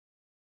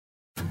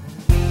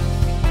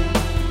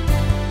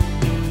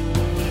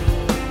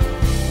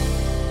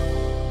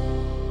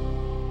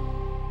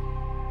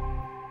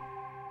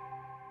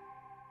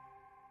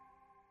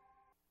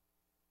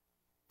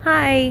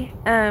Hi,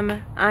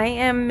 I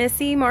am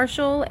Missy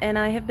Marshall, and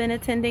I have been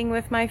attending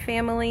with my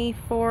family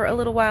for a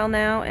little while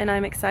now, and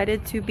I'm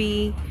excited to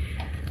be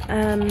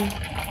um,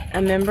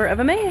 a member of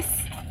Emmaus.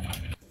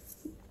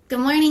 Good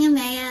morning,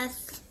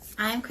 Emmaus.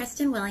 I'm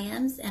Kristen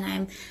Williams, and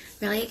I'm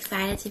really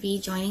excited to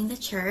be joining the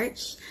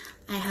church.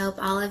 I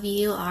hope all of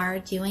you are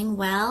doing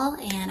well,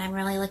 and I'm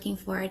really looking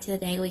forward to the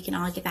day we can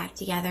all get back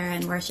together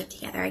and worship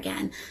together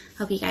again.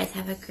 Hope you guys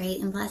have a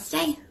great and blessed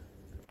day.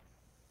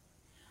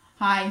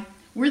 Hi,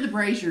 we're the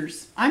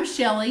Braziers. I'm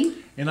Shelley.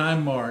 And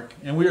I'm Mark,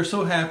 and we are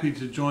so happy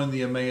to join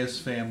the Emmaus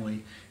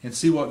family and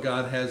see what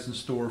God has in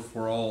store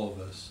for all of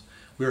us.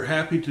 We are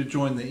happy to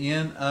join the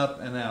in, up,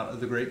 and out of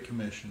the Great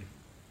Commission.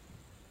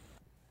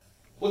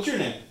 What's your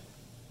name?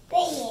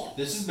 Barrett.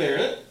 This is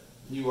Barrett.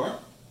 You are?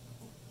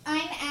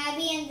 I'm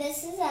Abby, and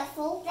this is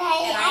Ethel.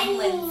 And I'm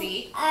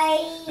Lindsay.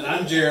 And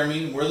I'm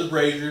Jeremy, and we're the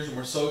Braziers, and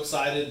we're so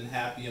excited and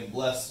happy and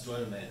blessed to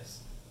join Emmaus.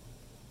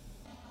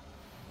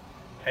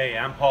 Hey,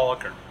 I'm Paul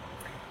Uckert.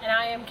 And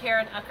I am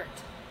Karen Uckert.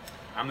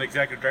 I'm the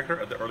Executive Director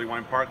of the Early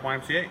Wine Park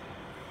YMCA.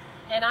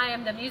 And I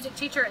am the music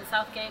teacher at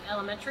Southgate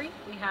Elementary.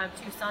 We have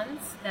two sons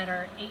that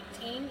are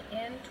 18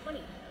 and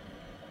 20.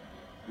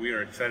 We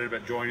are excited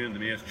about joining the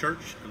Emmaus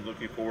Church and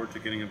looking forward to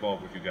getting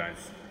involved with you guys.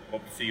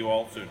 Hope to see you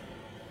all soon.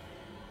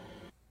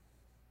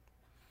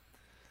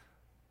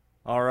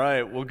 All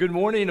right. Well, good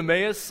morning,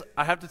 Emmaus.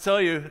 I have to tell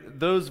you,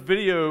 those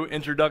video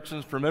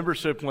introductions for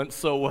membership went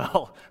so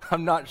well.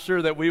 I'm not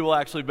sure that we will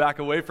actually back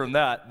away from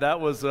that. That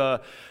was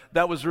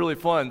really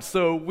fun.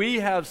 So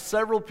we have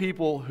several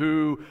people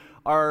who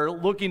are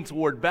looking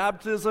toward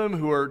baptism,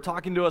 who are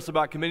talking to us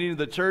about committing to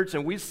the church,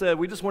 and we said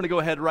we just want to go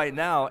ahead right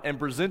now and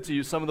present to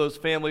you some of those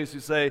families who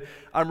say,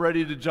 I'm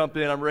ready to jump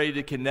in, I'm ready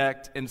to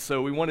connect, and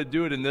so we want to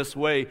do it in this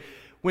way.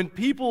 When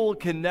people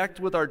connect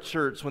with our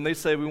church, when they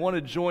say we want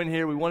to join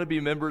here, we want to be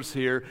members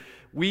here,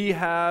 we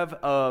have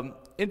an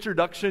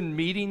introduction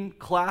meeting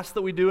class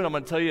that we do, and I'm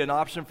going to tell you an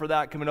option for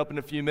that coming up in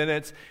a few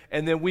minutes.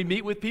 And then we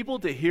meet with people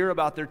to hear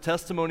about their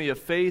testimony of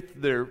faith,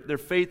 their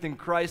faith in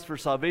Christ for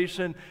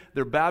salvation,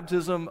 their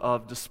baptism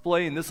of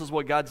displaying this is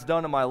what God's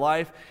done in my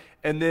life.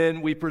 And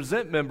then we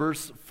present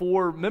members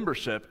for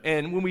membership.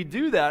 And when we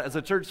do that as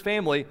a church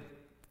family,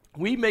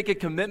 we make a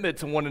commitment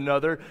to one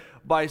another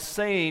by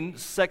saying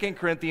 2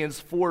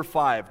 Corinthians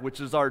 4:5,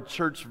 which is our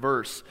church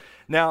verse.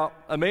 Now,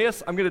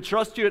 Emmaus, I'm going to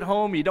trust you at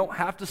home. You don't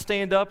have to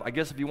stand up. I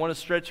guess if you want to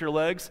stretch your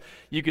legs,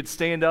 you could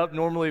stand up.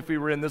 Normally, if we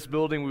were in this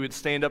building, we would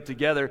stand up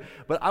together.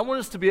 But I want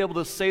us to be able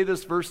to say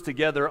this verse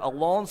together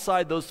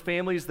alongside those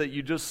families that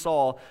you just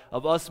saw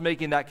of us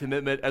making that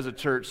commitment as a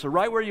church. So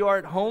right where you are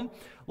at home,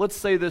 let's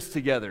say this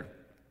together.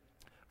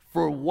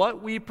 For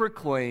what we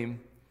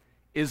proclaim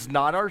is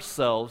not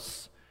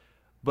ourselves,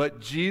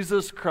 but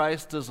Jesus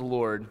Christ as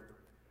Lord,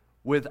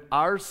 with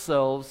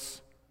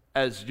ourselves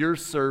as your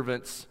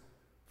servants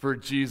for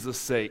Jesus'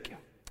 sake.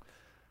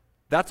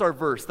 That's our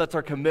verse. That's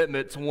our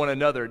commitment to one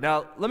another.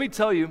 Now, let me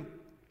tell you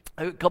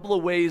a couple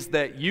of ways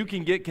that you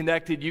can get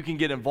connected, you can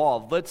get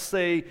involved. Let's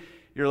say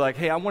you're like,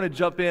 hey, I want to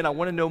jump in. I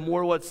want to know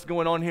more what's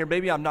going on here.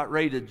 Maybe I'm not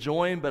ready to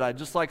join, but I'd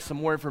just like some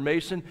more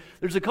information.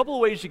 There's a couple of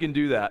ways you can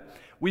do that.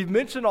 We've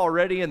mentioned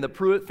already, and the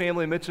Pruitt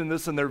family mentioned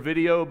this in their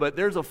video, but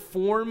there's a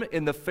form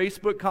in the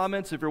Facebook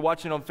comments, if you're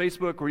watching on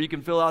Facebook, where you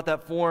can fill out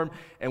that form,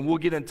 and we'll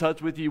get in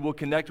touch with you. We'll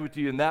connect with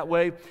you in that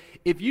way.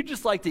 If you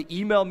just like to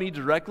email me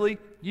directly,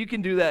 you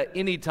can do that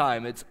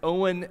anytime. It's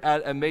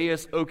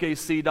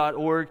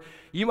owen@emmausokc.org.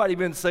 You might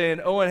even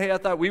saying, Owen, hey, I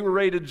thought we were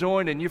ready to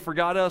join, and you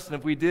forgot us, and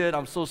if we did,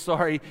 I'm so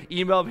sorry.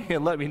 Email me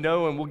and let me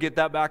know, and we'll get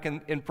that back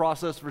in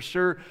process for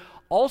sure.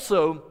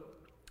 Also,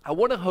 I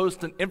want to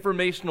host an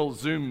informational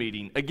Zoom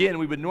meeting. Again,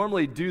 we would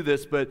normally do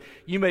this, but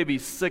you may be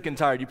sick and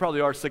tired. You probably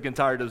are sick and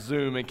tired of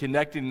Zoom and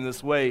connecting in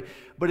this way.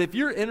 But if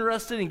you're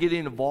interested in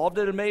getting involved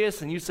at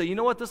Emmaus and you say, you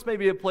know what, this may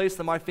be a place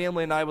that my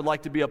family and I would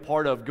like to be a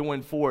part of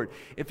going forward.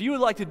 If you would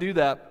like to do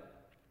that,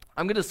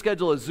 I'm going to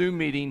schedule a Zoom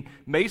meeting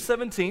May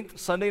 17th,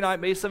 Sunday night,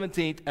 May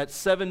 17th at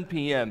 7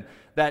 p.m.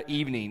 that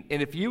evening.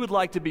 And if you would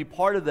like to be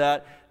part of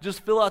that,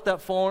 just fill out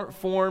that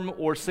form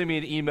or send me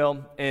an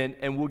email,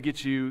 and we'll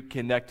get you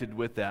connected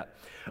with that.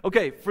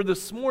 Okay, for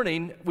this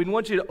morning, we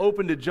want you to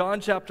open to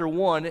John chapter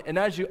 1. And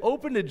as you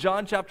open to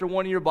John chapter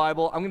 1 in your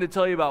Bible, I'm going to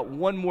tell you about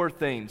one more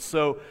thing.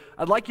 So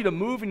I'd like you to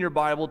move in your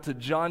Bible to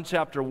John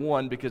chapter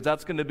 1, because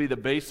that's going to be the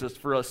basis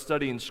for us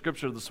studying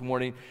Scripture this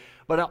morning.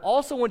 But I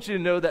also want you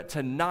to know that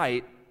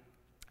tonight,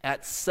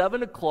 at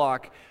 7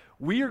 o'clock,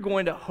 we are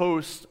going to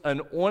host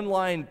an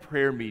online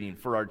prayer meeting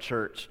for our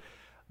church.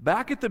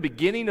 Back at the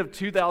beginning of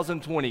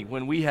 2020,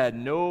 when we had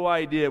no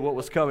idea what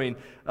was coming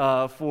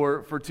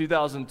for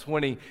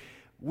 2020,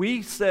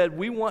 we said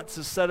we want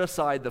to set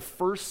aside the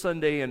first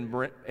Sunday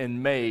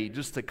in May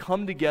just to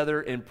come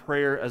together in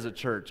prayer as a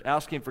church,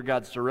 asking for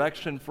God's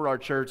direction for our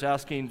church,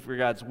 asking for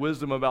God's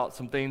wisdom about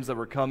some things that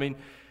were coming.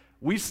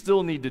 We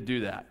still need to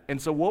do that.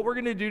 And so what we're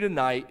going to do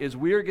tonight is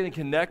we are going to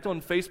connect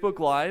on Facebook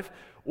Live,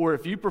 or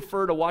if you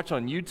prefer to watch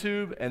on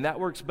YouTube and that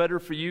works better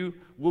for you,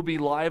 we'll be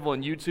live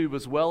on YouTube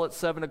as well at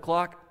 7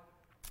 o'clock.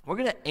 We're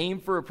going to aim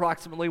for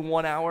approximately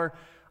 1 hour.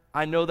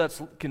 I know that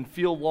can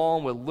feel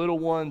long with little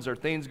ones or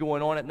things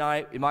going on at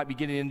night. It might be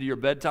getting into your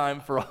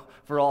bedtime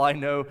for all I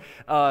know.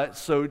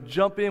 So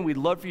jump in. We'd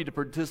love for you to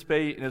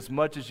participate in as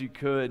much as you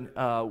could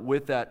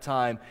with that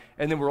time.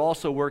 And then we're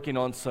also working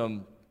on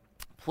some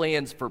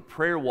plans for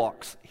prayer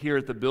walks here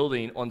at the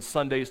building on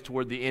Sundays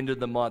toward the end of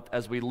the month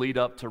as we lead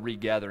up to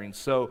regathering.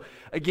 So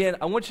again,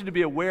 I want you to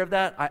be aware of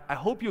that. I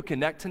hope you'll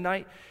connect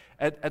tonight.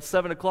 At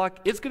 7 o'clock,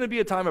 it's going to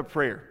be a time of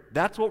prayer.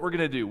 That's what we're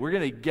going to do. We're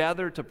going to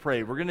gather to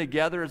pray. We're going to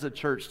gather as a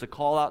church to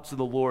call out to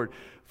the Lord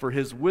for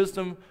His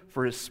wisdom,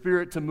 for His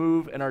Spirit to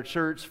move in our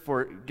church,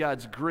 for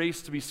God's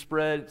grace to be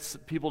spread,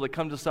 people to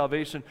come to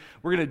salvation.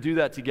 We're going to do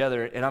that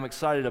together, and I'm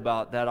excited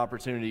about that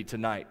opportunity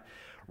tonight.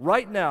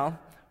 Right now,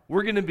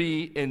 we're going to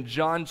be in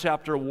John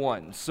chapter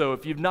 1. So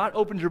if you've not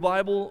opened your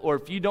Bible, or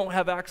if you don't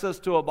have access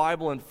to a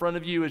Bible in front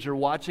of you as you're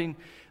watching,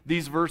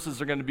 these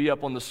verses are going to be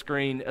up on the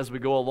screen as we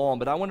go along.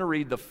 But I want to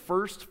read the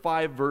first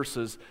 5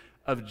 verses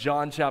of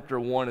John chapter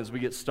 1 as we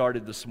get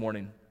started this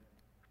morning.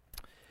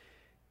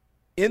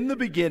 In the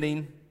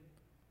beginning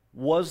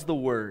was the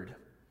Word,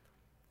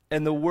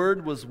 and the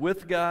Word was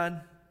with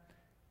God,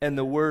 and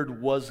the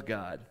Word was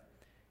God.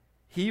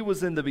 He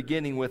was in the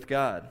beginning with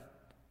God.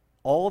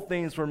 All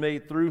things were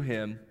made through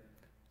Him,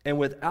 and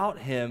without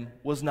Him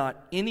was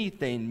not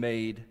anything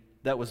made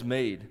that was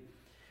made.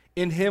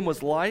 In Him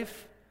was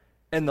life,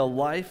 and the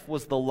life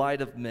was the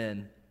light of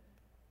men.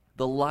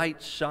 The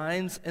light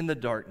shines in the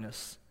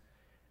darkness,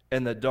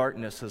 and the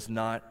darkness has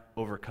not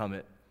overcome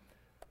it.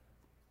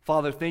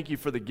 Father, thank you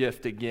for the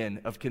gift again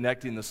of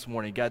connecting this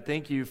morning. God,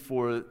 thank you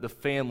for the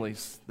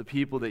families, the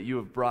people that you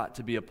have brought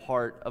to be a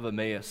part of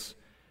Emmaus.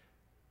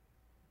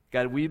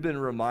 God, we've been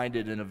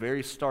reminded in a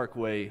very stark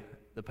way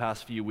the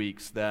past few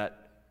weeks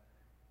that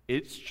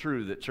it's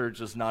true that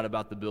church is not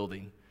about the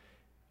building.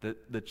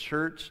 That the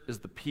church is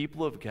the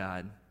people of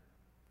God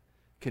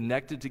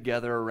connected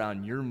together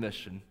around your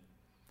mission.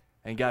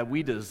 And God,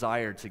 we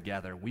desire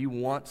together. We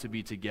want to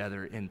be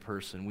together in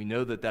person. We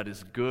know that that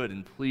is good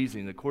and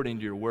pleasing according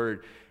to your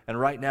word. And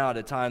right now, at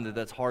a time that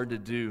that's hard to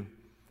do,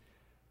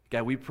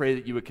 God, we pray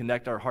that you would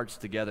connect our hearts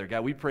together.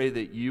 God, we pray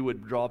that you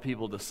would draw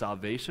people to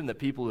salvation, that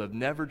people who have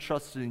never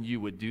trusted in you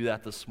would do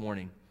that this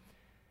morning.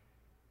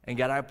 And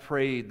God, I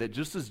pray that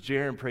just as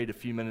Jaron prayed a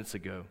few minutes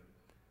ago,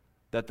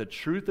 that the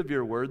truth of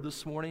your word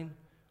this morning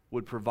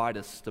would provide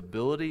a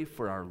stability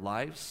for our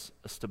lives,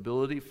 a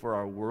stability for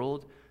our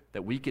world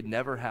that we could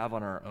never have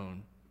on our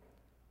own.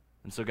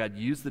 And so, God,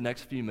 use the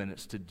next few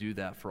minutes to do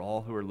that for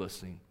all who are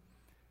listening.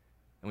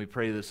 And we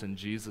pray this in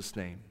Jesus'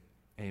 name.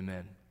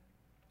 Amen.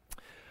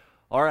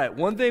 All right,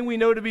 one thing we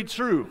know to be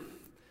true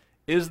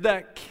is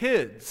that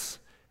kids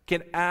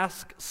can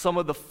ask some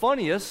of the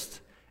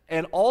funniest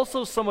and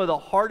also some of the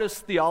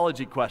hardest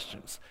theology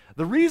questions.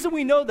 The reason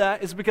we know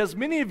that is because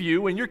many of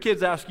you, when your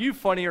kids ask you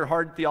funny or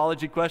hard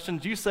theology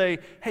questions, you say,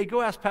 hey,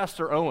 go ask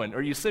Pastor Owen,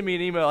 or you send me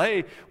an email,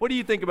 hey, what do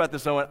you think about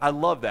this, Owen? I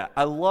love that.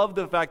 I love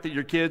the fact that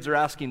your kids are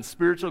asking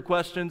spiritual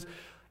questions.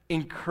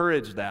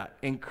 Encourage that.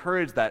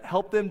 Encourage that.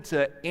 Help them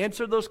to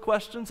answer those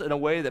questions in a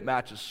way that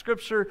matches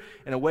Scripture,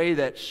 in a way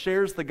that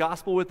shares the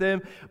gospel with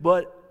them.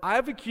 But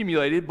I've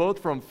accumulated, both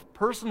from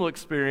personal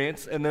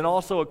experience and then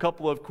also a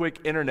couple of quick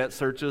internet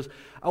searches,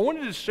 I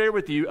wanted to share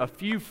with you a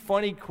few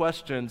funny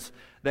questions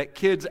that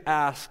kids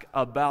ask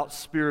about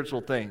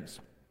spiritual things.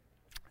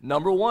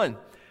 Number one,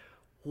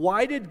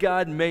 why did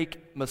God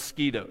make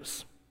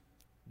mosquitoes?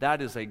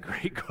 That is a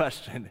great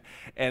question,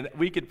 and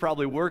we could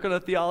probably work on a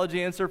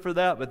theology answer for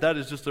that, but that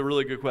is just a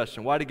really good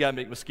question. Why did God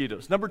make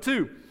mosquitoes? Number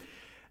two,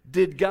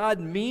 did God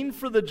mean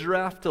for the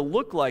giraffe to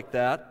look like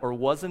that, or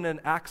was it an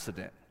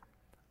accident?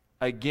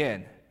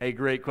 Again, a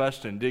great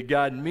question. Did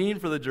God mean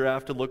for the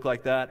giraffe to look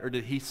like that, or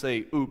did he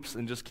say, oops,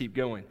 and just keep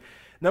going?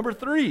 Number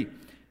three,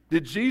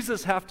 did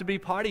Jesus have to be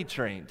potty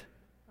trained?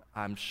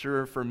 I'm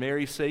sure for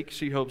Mary's sake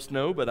she hopes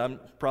no, but I'm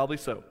probably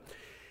so.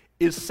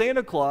 Is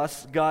Santa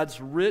Claus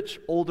God's rich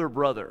older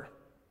brother?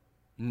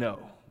 No,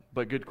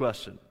 but good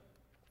question.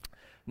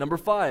 Number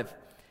five,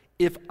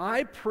 if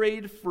I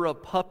prayed for a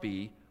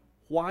puppy,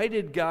 why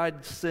did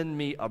God send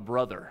me a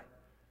brother?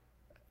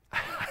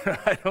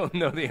 I don't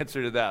know the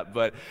answer to that,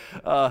 but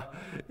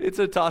it's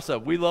a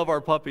toss-up. We love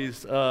our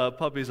puppies a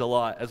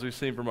lot, as we've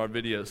seen from our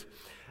videos.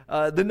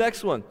 The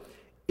next one,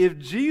 if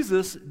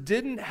Jesus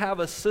didn't have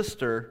a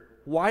sister,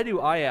 why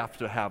do I have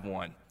to have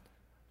one?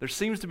 There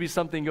seems to be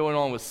something going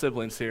on with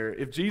siblings here.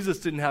 If Jesus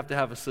didn't have to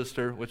have a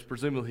sister, which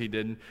presumably he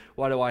didn't,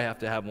 why do I have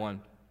to have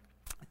one?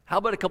 How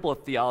about a couple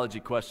of theology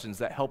questions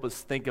that help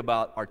us think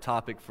about our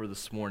topic for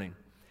this morning?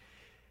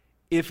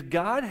 If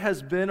God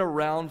has been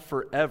around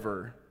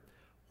forever,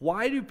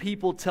 why do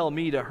people tell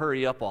me to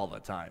hurry up all the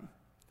time?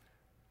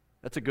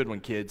 That's a good one,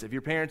 kids. If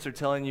your parents are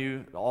telling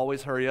you to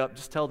always hurry up,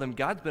 just tell them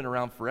God's been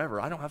around forever.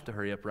 I don't have to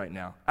hurry up right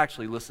now.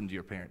 Actually, listen to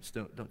your parents.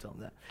 Don't tell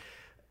them that.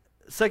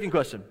 Second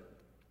question.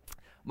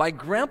 My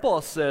grandpa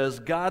says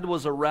God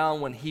was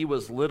around when he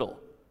was little.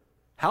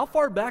 How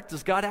far back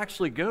does God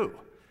actually go?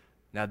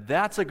 Now,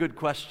 that's a good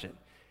question.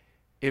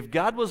 If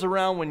God was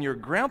around when your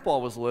grandpa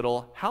was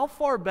little, how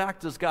far back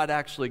does God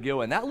actually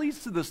go? And that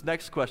leads to this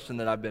next question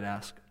that I've been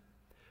asked.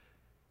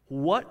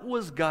 What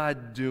was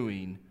God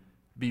doing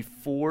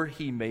before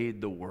he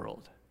made the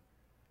world?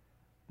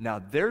 Now,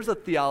 there's a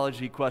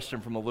theology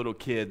question from a little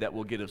kid that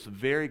will get us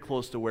very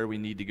close to where we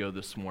need to go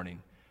this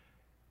morning.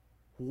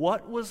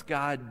 What was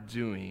God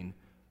doing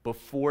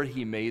before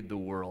he made the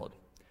world?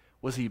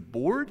 Was he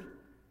bored?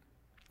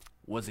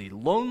 Was he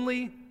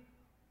lonely?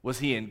 Was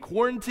he in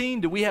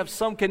quarantine? Do we have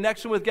some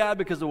connection with God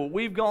because of what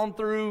we've gone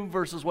through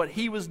versus what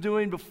he was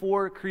doing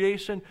before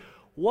creation?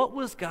 What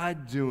was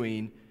God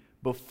doing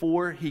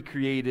before he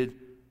created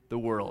the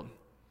world?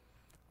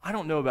 I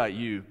don't know about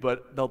you,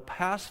 but the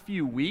past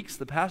few weeks,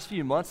 the past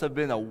few months have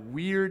been a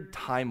weird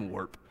time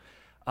warp.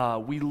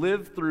 We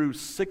lived through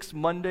 6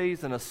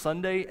 Mondays and a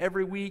Sunday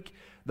every week.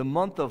 The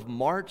month of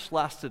March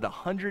lasted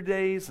 100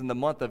 days, and the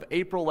month of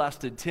April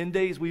lasted 10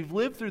 days. We've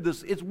lived through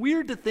this. It's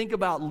weird to think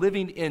about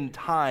living in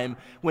time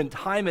when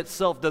time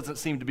itself doesn't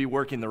seem to be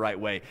working the right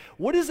way.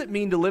 What does it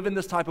mean to live in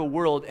this type of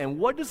world, and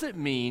what does it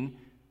mean,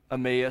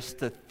 Emmaus,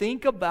 to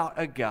think about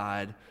a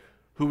God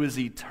who is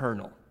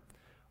eternal?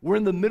 We're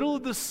in the middle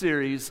of this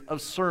series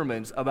of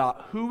sermons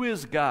about who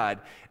is God,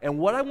 and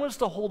what I want us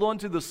to hold on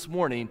to this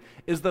morning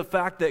is the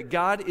fact that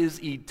God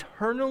is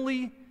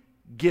eternally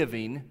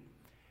giving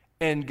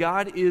and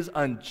God is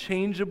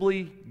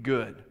unchangeably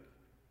good.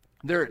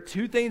 There are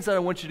 2 things that I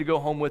want you to go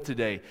home with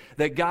today: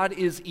 that God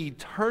is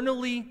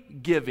eternally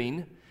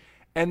giving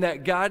and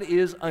that God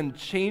is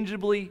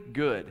unchangeably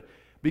good.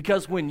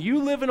 Because when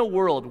you live in a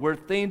world where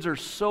things are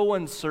so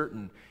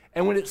uncertain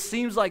and when it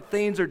seems like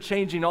things are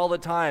changing all the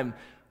time,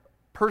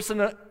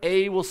 person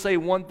A will say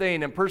one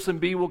thing and person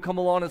B will come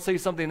along and say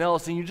something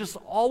else, and you're just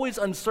always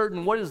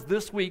uncertain. What is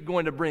this week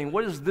going to bring?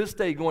 What is this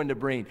day going to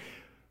bring?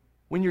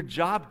 When your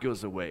job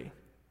goes away,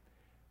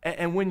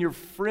 and when your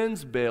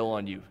friends bail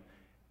on you,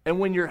 and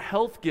when your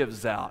health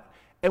gives out,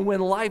 and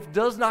when life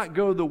does not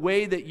go the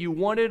way that you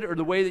wanted or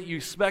the way that you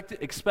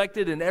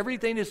expected, and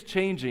everything is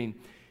changing,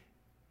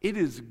 it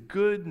is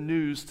good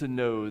news to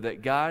know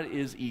that God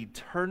is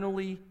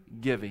eternally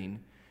giving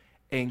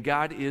and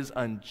God is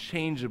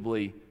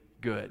unchangeably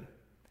good.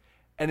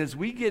 And as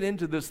we get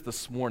into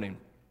this morning,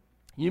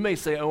 you may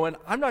say, Owen,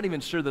 I'm not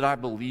even sure that I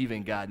believe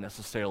in God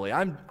necessarily.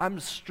 I'm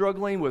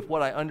struggling with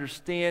what I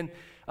understand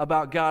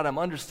about God. I'm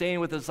understanding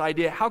with this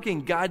idea, how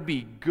can God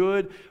be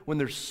good when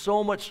there's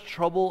so much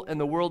trouble in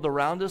the world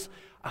around us?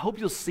 I hope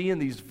you'll see in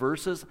these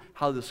verses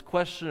how this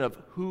question of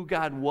who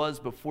God was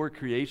before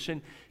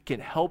creation can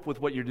help with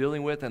what you're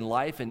dealing with in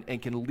life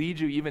and can lead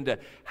you even to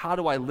how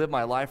do I live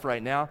my life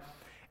right now.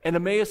 And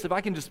Emmaus, if I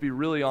can just be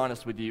really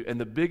honest with you, and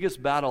the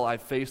biggest battle I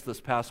faced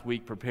this past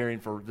week preparing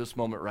for this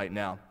moment right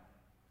now,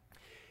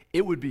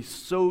 it would be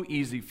so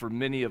easy for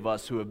many of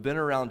us who have been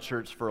around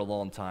church for a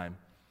long time,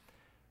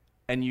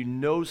 and you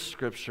know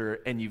Scripture,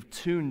 and you've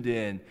tuned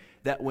in,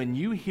 that when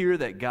you hear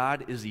that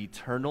God is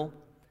eternal,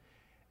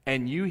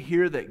 and you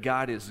hear that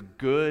God is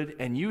good,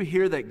 and you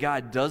hear that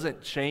God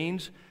doesn't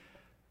change,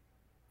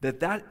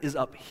 that is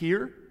up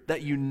here,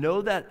 that you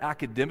know that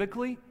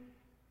academically,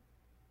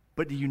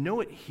 but do you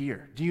know it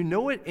here? Do you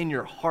know it in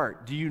your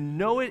heart? Do you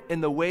know it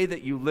in the way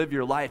that you live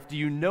your life? Do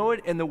you know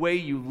it in the way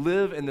you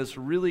live in this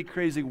really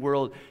crazy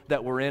world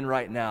that we're in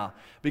right now?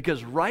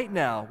 Because right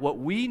now, what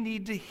we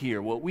need to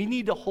hear, what we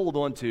need to hold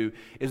on to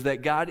is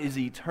that God is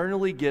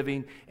eternally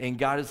giving and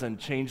God is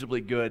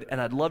unchangeably good.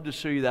 And I'd love to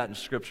show you that in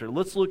Scripture.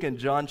 Let's look in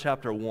John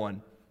chapter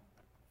 1.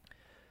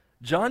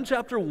 John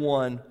chapter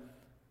 1,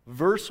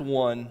 verse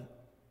 1,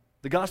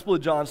 the Gospel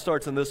of John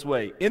starts in this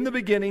way. In the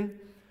beginning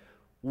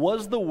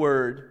was the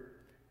Word,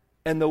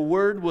 and the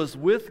Word was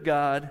with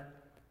God,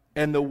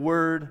 and the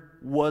Word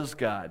was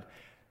God.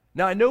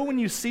 Now, I know when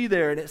you see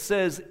there, and it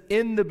says,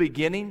 in the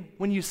beginning,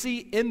 when you see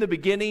in the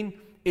beginning,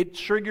 it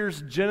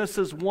triggers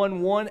Genesis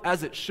 1:1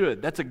 as it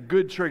should. That's a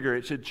good trigger.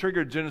 It should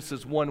trigger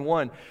Genesis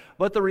 1:1.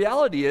 But the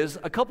reality is,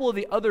 a couple of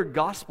the other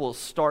Gospels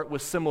start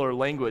with similar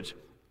language.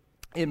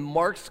 In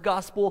Mark's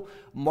gospel,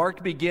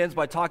 Mark begins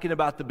by talking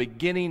about the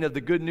beginning of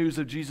the good news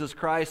of Jesus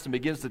Christ and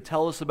begins to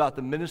tell us about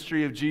the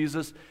ministry of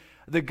Jesus.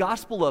 The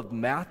Gospel of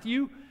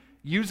Matthew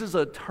uses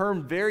a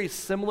term very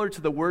similar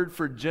to the word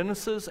for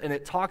Genesis, and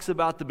it talks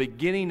about the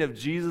beginning of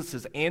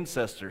Jesus'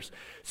 ancestors.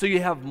 So you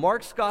have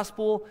Mark's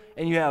gospel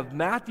and you have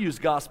Matthew's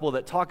gospel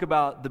that talk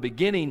about the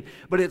beginning,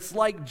 but it's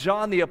like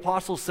John the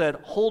Apostle said,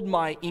 hold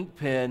my ink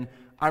pen,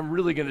 I'm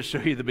really going to show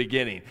you the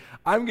beginning.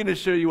 I'm going to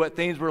show you what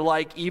things were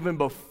like even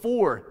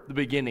before the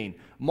beginning.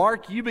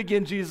 Mark, you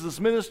begin Jesus'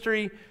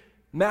 ministry.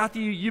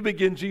 Matthew, you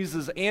begin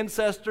Jesus'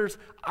 ancestors.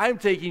 I'm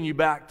taking you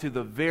back to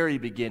the very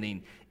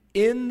beginning.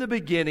 In the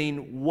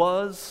beginning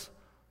was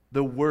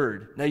the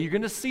Word. Now you're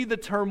going to see the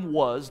term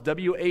was,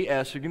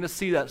 W-A-S. You're going to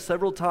see that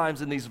several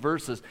times in these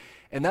verses.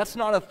 And that's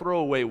not a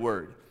throwaway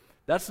word.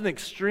 That's an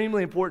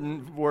extremely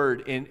important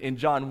word in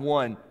John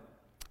 1.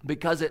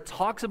 Because it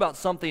talks about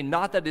something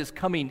not that is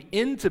coming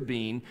into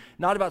being,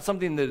 not about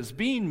something that is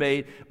being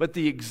made, but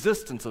the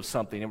existence of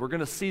something. And we're going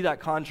to see that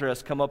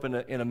contrast come up in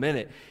a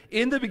minute.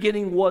 In the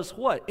beginning was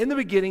what? In the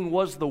beginning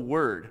was the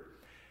Word.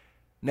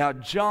 Now,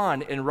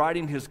 John, in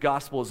writing his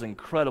gospel, is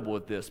incredible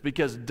at this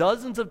because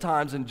dozens of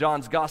times in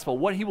John's gospel,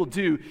 what he will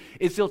do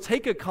is he'll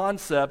take a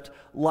concept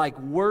like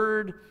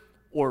word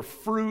or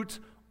fruit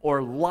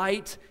or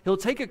light. He'll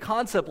take a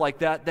concept like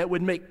that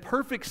would make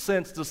perfect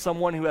sense to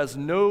someone who has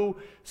no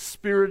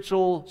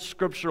spiritual,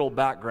 scriptural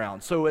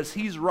background. So as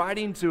he's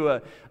writing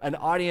to an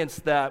audience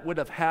that would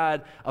have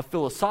had a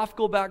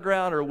philosophical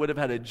background or would have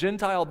had a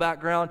Gentile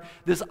background,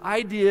 this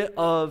idea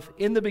of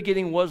in the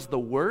beginning was the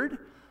Word.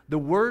 The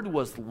Word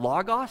was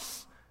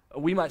logos.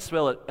 We might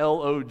spell it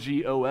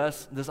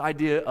Logos. This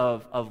idea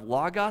of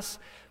logos,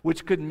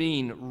 which could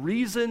mean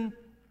reason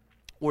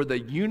or the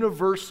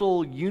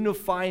universal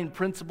unifying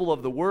principle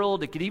of the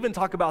world. It could even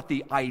talk about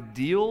the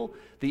ideal,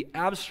 the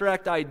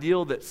abstract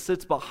ideal that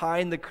sits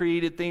behind the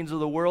created things of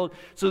the world.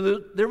 So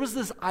there was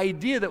this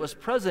idea that was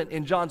present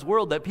in John's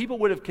world that people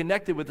would have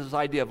connected with this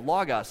idea of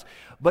logos.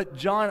 But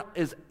John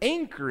is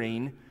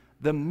anchoring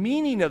the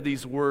meaning of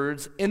these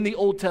words in the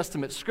Old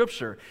Testament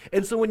scripture.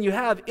 And so when you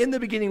have, in the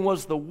beginning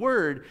was the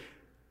Word,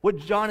 what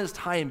John is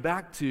tying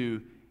back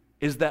to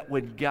is that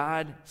when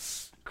God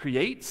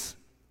creates,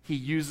 he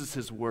uses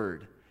his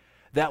word.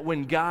 That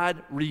when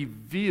God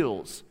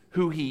reveals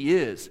who he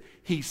is,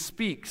 he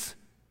speaks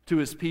to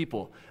his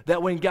people.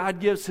 That when God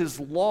gives his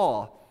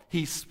law,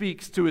 he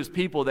speaks to his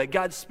people. That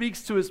God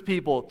speaks to his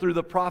people through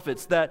the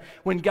prophets. That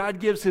when God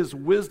gives his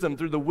wisdom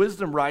through the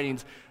wisdom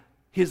writings,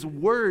 his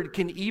word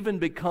can even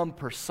become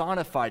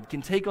personified,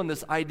 can take on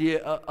this idea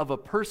of a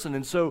person.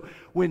 And so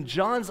when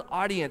John's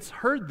audience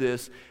heard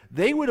this,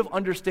 they would have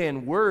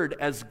understood word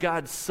as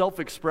God's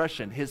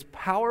self-expression, his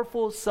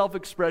powerful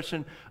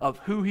self-expression of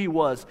who he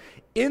was.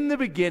 In the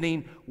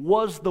beginning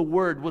was the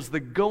Word, was the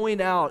going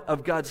out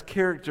of God's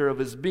character, of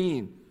his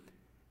being.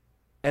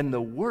 And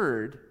the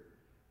Word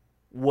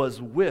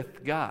was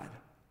with God.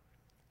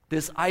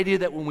 This idea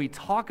that when we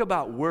talk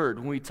about word,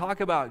 when we talk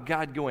about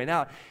God going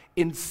out,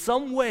 in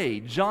some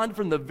way, John,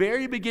 from the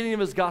very beginning of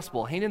his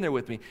gospel, hang in there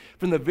with me,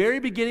 from the very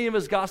beginning of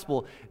his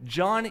gospel,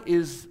 John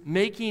is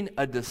making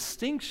a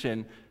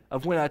distinction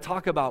of when I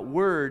talk about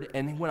word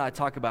and when I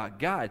talk about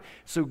God.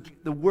 So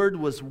the word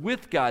was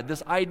with God.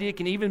 This idea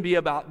can even be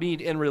about being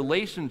in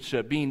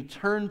relationship, being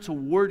turned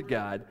toward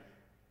God.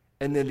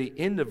 And then the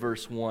end of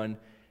verse 1,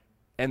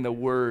 and the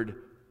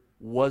word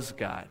was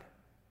God.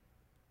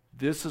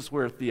 This is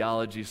where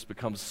theology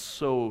becomes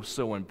so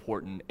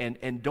important.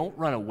 And don't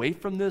run away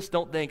from this.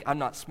 Don't think, I'm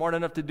not smart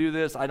enough to do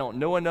this. I don't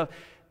know enough.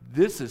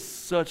 This is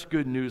such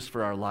good news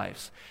for our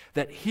lives.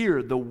 That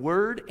here, the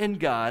Word and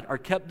God are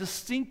kept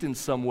distinct in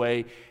some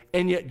way,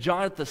 and yet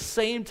John at the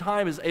same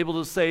time is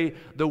able to say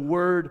the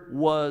Word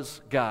was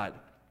God.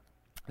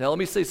 Now let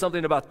me say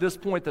something about this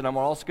point that I'm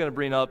also going to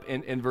bring up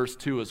in verse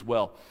 2 as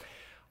well.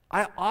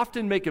 I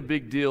often make a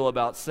big deal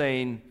about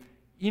saying,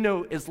 you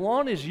know, as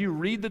long as you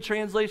read the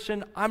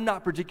translation, I'm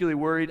not particularly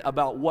worried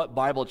about what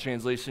Bible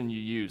translation you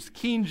use.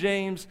 King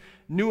James,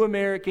 New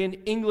American,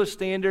 English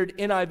Standard,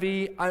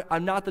 NIV,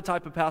 I'm not the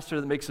type of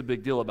pastor that makes a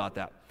big deal about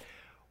that.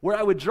 Where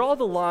I would draw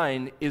the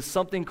line is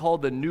something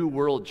called the New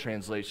World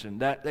Translation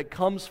that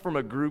comes from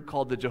a group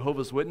called the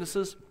Jehovah's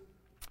Witnesses.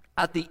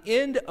 At the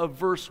end of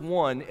verse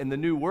 1 in the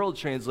New World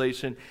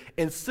Translation,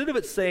 instead of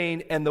it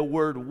saying, and the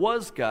Word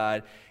was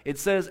God, it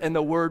says, and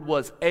the Word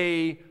was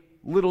a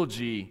little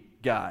g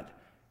God.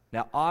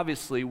 Now,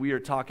 obviously, we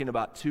are talking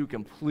about two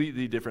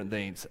completely different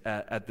things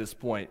at this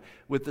point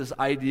with this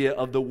idea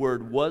of the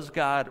Word was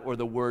God or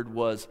the Word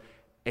was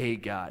a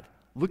God.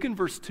 Look in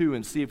verse 2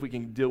 and see if we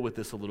can deal with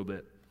this a little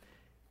bit.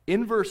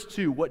 In verse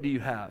 2, what do you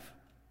have?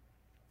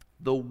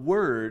 The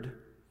Word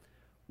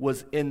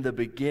was in the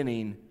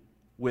beginning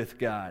with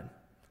God.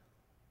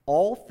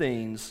 All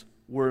things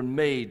were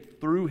made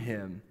through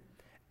him,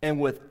 and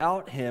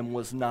without him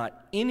was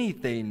not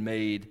anything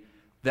made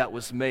that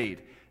was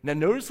made. Now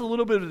notice a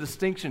little bit of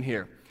distinction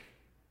here.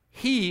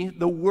 He,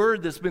 the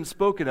Word that's been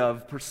spoken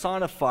of,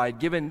 personified,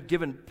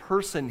 given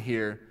person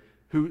here,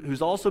 who's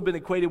also been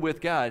equated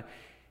with God,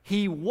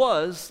 he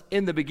was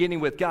in the beginning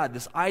with God.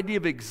 This idea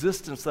of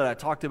existence that I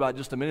talked about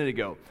just a minute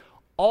ago.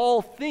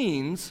 All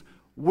things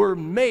were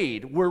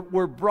made,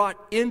 were brought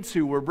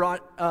into, were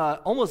brought,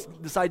 almost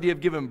this idea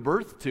of given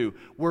birth to,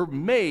 were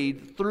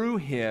made through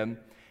him,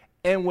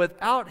 and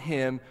without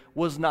him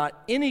was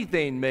not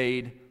anything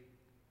made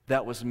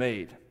that was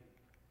made.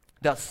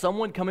 Now,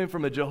 someone coming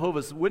from a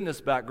Jehovah's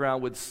Witness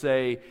background would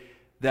say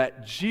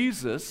that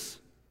Jesus,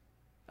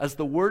 as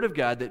the Word of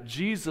God, that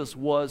Jesus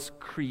was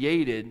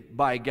created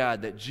by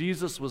God, that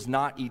Jesus was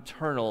not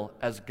eternal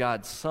as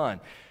God's Son,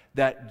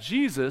 that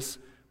Jesus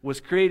was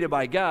created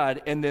by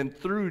God, and then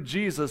through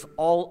Jesus,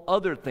 all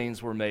other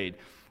things were made.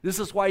 This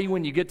is why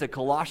when you get to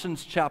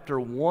Colossians chapter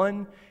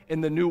 1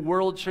 in the New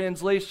World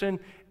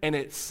Translation, and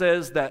it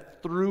says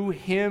that through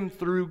him,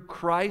 through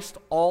Christ,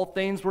 all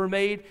things were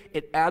made,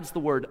 it adds the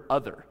word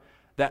other.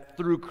 That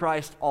through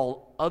Christ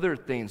all other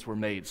things were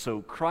made.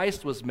 So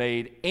Christ was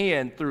made,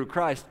 and through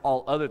Christ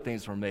all other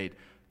things were made.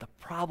 The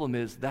problem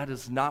is that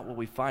is not what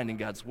we find in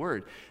God's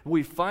word. What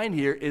we find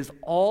here is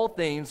all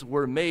things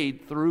were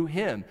made through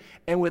him,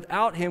 and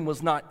without him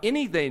was not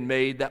anything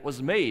made that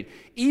was made.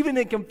 Even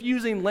in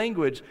confusing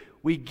language,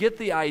 we get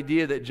the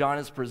idea that John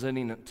is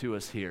presenting to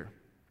us here.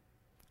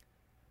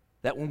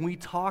 That when we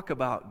talk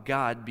about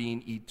God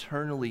being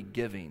eternally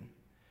giving,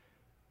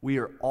 we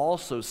are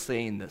also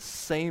saying the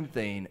same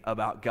thing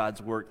about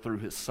God's work through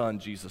his Son,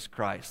 Jesus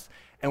Christ.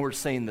 And we're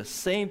saying the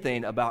same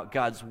thing about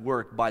God's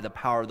work by the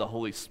power of the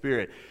Holy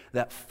Spirit.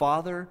 That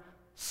Father,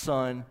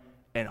 Son,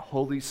 and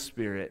Holy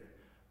Spirit,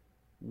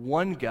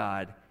 one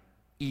God,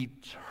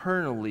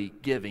 eternally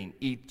giving,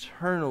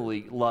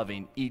 eternally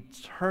loving,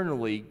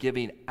 eternally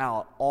giving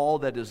out all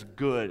that is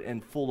good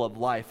and full of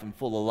life and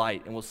full of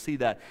light. And we'll see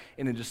that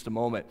in just a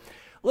moment.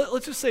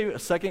 Let's just say a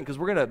second, because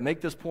we're going to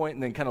make this point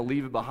and then kind of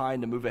leave it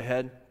behind and move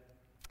ahead.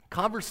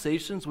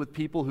 Conversations with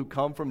people who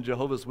come from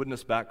Jehovah's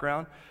Witness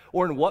background,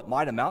 or in what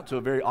might amount to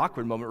a very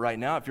awkward moment right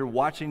now, if you're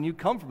watching, you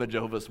come from a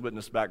Jehovah's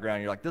Witness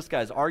background, you're like, this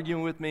guy's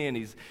arguing with me and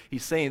he's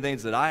saying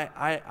things that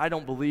I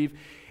don't believe.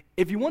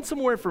 If you want some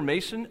more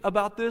information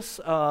about this,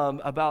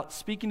 about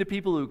speaking to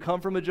people who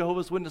come from a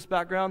Jehovah's Witness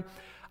background,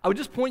 I would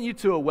just point you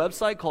to a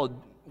website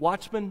called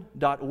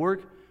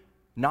watchman.org,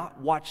 not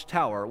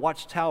Watchtower.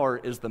 Watchtower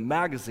is the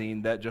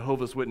magazine that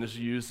Jehovah's Witnesses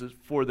uses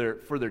for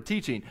their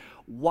teaching.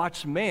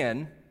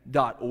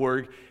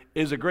 Watchman.org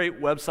is a great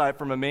website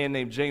from a man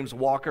named James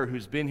Walker,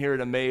 who's been here at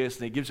Emmaus,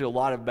 and he gives you a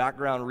lot of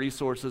background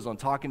resources on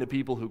talking to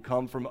people who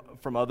come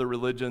from other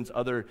religions,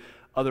 other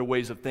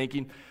ways of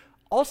thinking.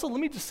 Also, let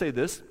me just say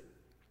this.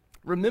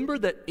 Remember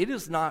that it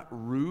is not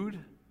rude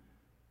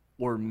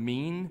or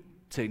mean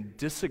to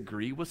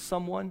disagree with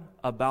someone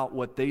about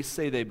what they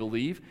say they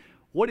believe.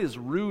 What is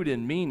rude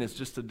and mean is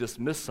just to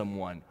dismiss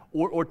someone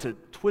or to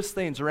twist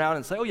things around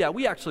and say, oh yeah,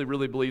 we actually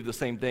really believe the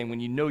same thing when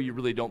you know you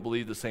really don't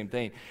believe the same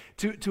thing.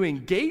 To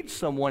engage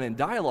someone in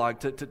dialogue,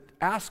 to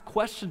ask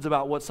questions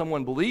about what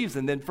someone believes,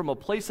 and then from a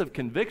place of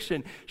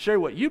conviction, share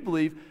what you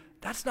believe,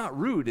 that's not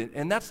rude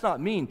and that's not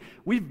mean.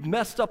 We've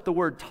messed up the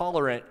word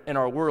tolerant in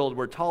our world,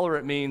 where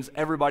tolerant means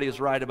everybody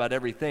is right about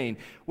everything.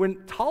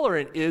 When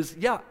tolerant is,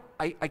 yeah,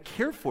 I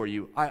care for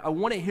you. I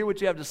want to hear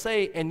what you have to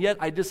say, and yet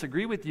I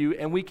disagree with you,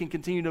 and we can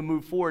continue to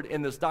move forward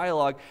in this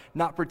dialogue,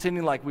 not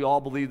pretending like we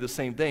all believe the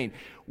same thing.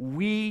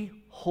 We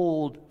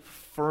hold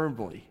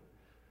firmly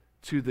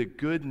to the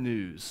good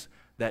news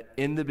that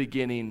in the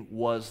beginning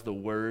was the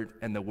Word,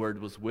 and the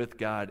Word was with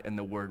God, and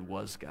the Word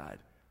was God.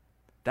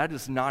 That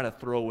is not a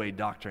throwaway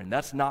doctrine.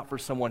 That's not for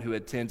someone who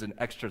attends an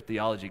extra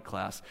theology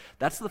class.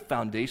 That's the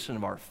foundation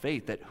of our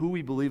faith, that who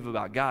we believe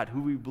about God,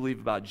 who we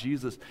believe about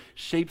Jesus,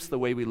 shapes the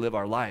way we live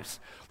our lives.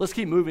 Let's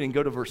keep moving and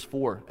go to verse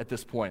 4 at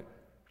this point.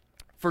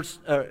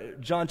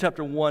 John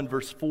chapter 1,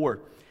 verse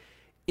 4.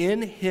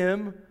 In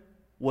him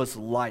was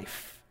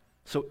life.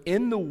 So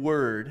in the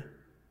Word,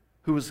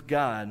 who is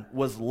God,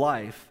 was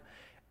life,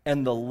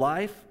 and the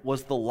life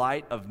was the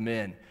light of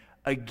men.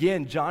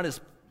 Again, John is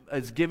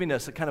giving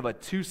us a kind of a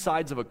two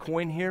sides of a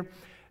coin here.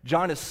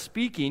 John is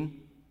speaking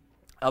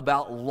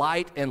about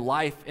light and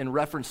life in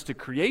reference to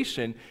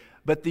creation,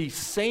 but the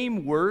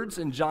same words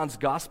in John's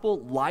gospel,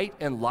 light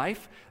and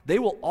life, they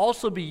will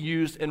also be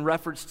used in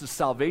reference to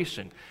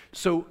salvation.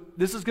 So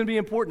this is going to be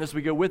important as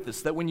we go with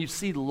this, that when you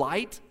see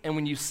light and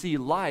when you see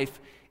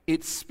life,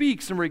 it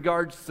speaks in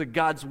regards to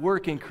God's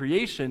work in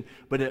creation,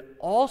 but it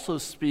also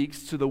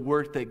speaks to the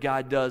work that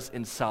God does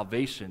in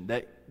salvation,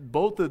 that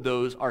both of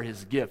those are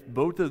his gift.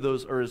 Both of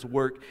those are his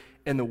work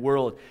in the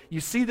world. You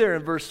see there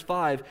in verse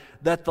 5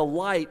 that the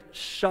light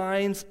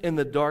shines in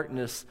the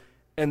darkness,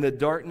 and the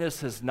darkness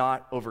has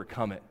not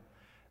overcome it.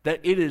 That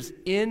it is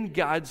in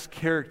God's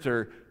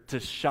character to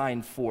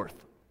shine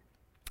forth.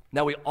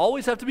 Now, we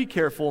always have to be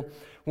careful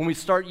when we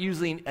start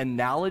using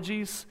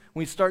analogies,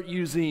 when we start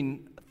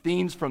using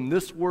themes from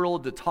this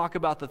world to talk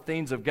about the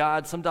things of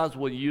God. Sometimes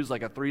we'll use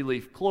like a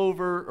 3-leaf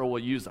clover, or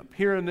we'll use a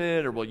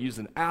pyramid, or we'll use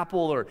an apple,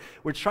 or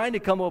we're trying to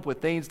come up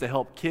with things to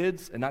help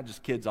kids, and not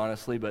just kids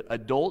honestly, but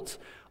adults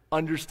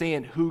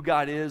understand who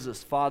God is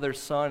as Father,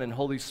 Son, and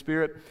Holy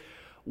Spirit.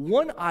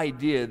 One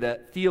idea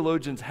that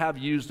theologians have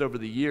used over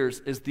the years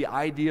is the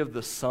idea of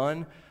the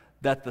sun,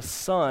 that the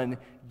sun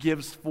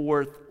gives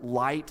forth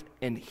light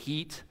and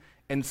heat.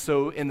 And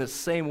so in the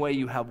same way,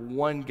 you have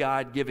one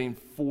God giving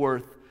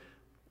forth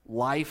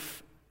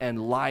life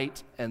and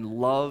light and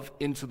love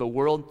into the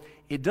world.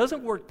 It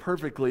doesn't work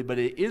perfectly, but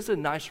it is a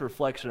nice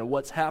reflection of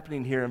what's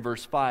happening here in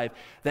verse 5,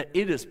 that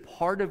it is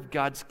part of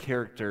God's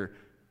character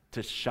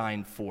to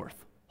shine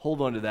forth.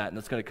 Hold on to that, and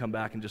it's going to come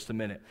back in just a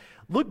minute.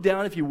 Look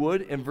down, if you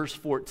would, in verse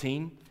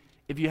 14.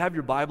 If you have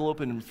your Bible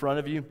open in front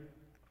of you,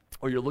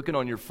 or you're looking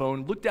on your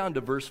phone, look down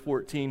to verse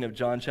 14 of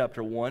John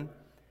chapter 1.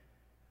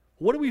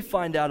 What do we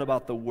find out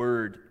about the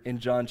Word in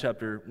John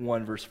chapter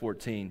 1, verse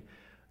 14?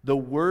 The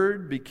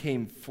Word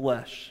became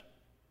flesh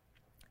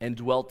and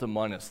dwelt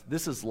among us.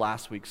 This is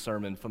last week's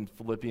sermon from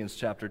Philippians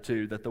chapter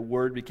 2, that the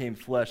Word became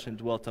flesh and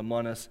dwelt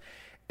among us,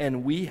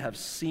 and we have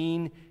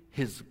seen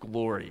his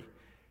glory.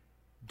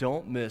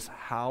 Don't miss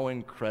how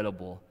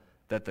incredible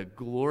that the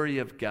glory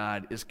of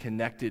God is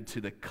connected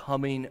to the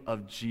coming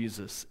of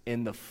Jesus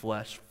in the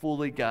flesh,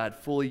 fully God,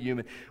 fully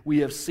human. We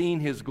have seen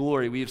his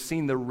glory. We have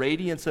seen the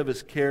radiance of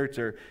his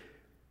character.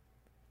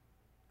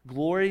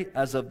 Glory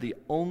as of the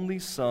only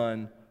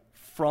Son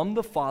from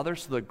the Father.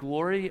 So the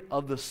glory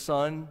of the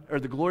Son, or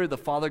the glory of the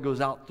Father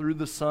goes out through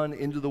the Son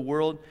into the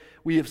world.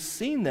 We have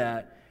seen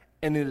that,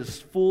 and it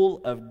is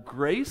full of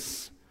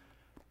grace,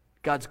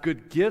 God's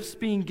good gifts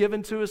being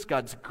given to us,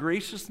 God's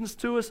graciousness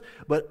to us,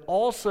 but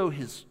also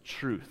his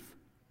truth,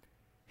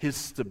 his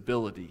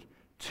stability.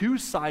 Two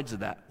sides of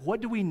that. What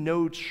do we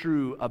know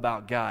true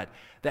about God?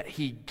 That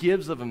he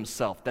gives of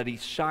himself, that he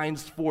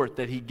shines forth,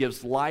 that he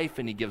gives life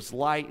and he gives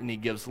light and he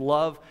gives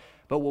love.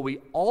 But what we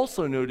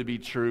also know to be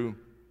true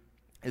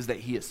is that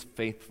he is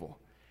faithful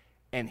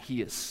and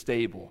he is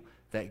stable,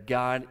 that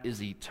God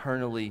is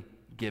eternally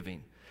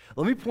giving.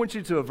 Let me point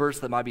you to a verse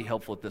that might be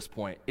helpful at this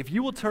point. If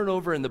you will turn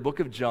over in the book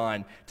of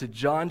John to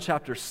John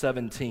chapter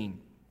 17.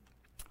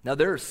 Now,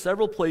 there are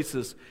several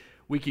places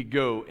we could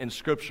go in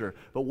Scripture,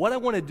 but what I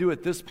want to do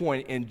at this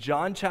point in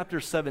John chapter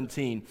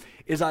 17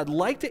 is I'd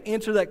like to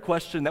answer that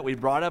question that we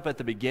brought up at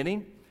the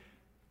beginning.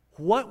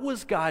 What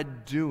was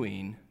God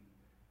doing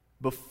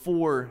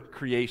before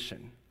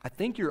creation? I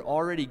think you're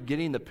already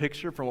getting the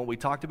picture from what we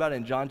talked about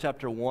in John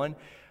chapter 1.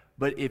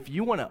 But if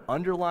you want to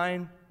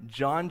underline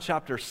John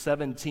chapter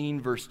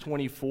 17, verse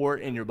 24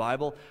 in your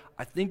Bible,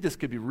 I think this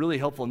could be really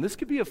helpful. And this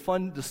could be a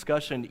fun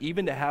discussion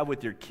even to have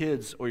with your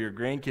kids or your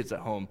grandkids at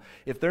home.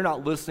 If they're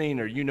not listening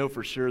or you know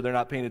for sure they're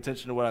not paying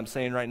attention to what I'm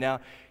saying right now,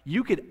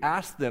 you could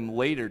ask them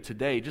later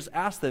today. Just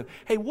ask them,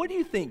 hey, what do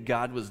you think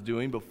God was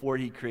doing before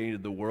he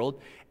created the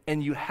world?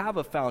 And you have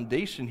a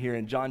foundation here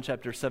in John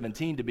chapter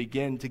 17 to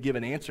begin to give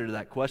an answer to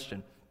that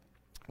question.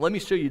 Let me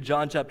show you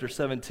John chapter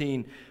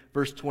 17,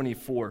 verse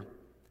 24.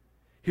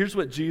 Here's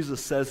what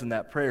Jesus says in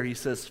that prayer. He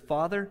says,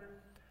 Father,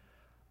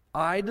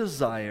 I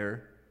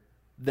desire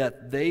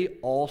that they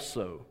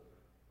also,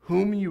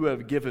 whom you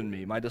have given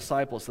me, my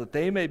disciples, that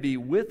they may be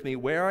with me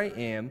where I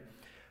am,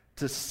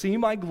 to see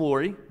my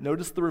glory.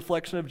 Notice the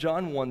reflection of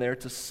John 1 there,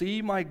 to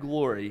see my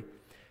glory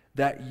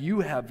that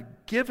you have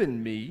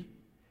given me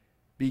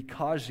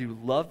because you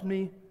loved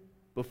me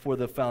before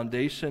the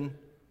foundation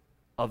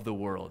of the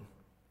world.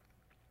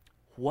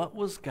 What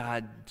was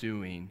God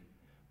doing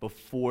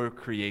before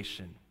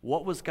creation?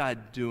 What was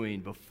God doing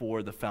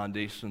before the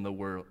foundation of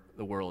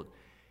the world?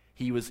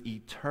 He was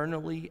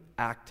eternally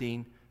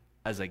acting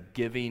as a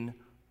giving,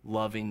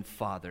 loving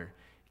Father,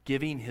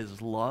 giving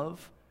his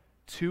love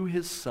to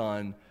his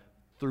Son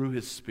through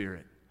his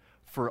Spirit.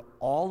 For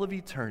all of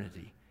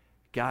eternity,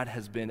 God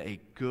has been a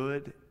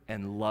good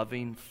and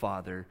loving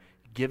Father,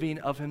 giving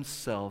of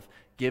himself,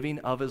 giving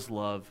of his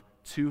love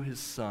to his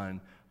Son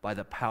by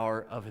the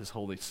power of his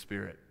Holy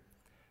Spirit.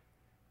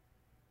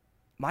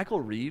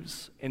 Michael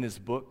Reeves, in his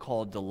book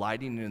called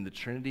Delighting in the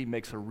Trinity,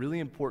 makes a really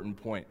important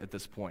point at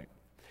this point.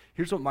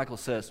 Here's what Michael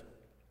says.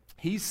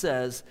 He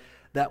says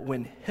that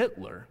when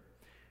Hitler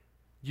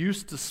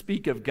used to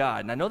speak of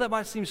God, and I know that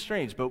might seem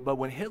strange, but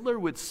when Hitler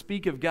would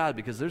speak of God,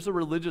 because there's a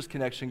religious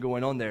connection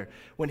going on there,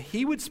 when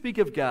he would speak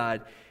of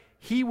God,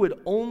 he would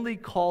only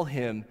call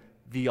him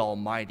the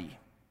Almighty.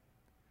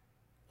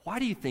 Why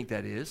do you think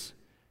that is?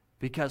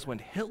 Because when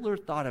Hitler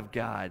thought of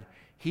God,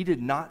 he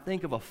did not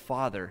think of a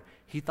father,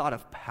 he thought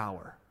of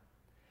power.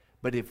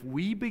 But if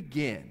we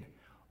begin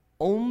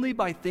only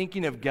by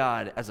thinking of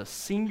God as a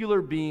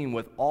singular being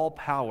with all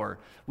power,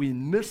 we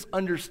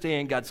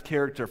misunderstand God's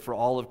character for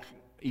all of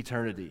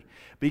eternity.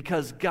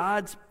 Because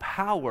God's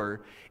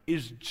power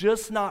is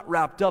just not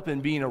wrapped up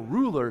in being a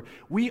ruler.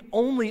 We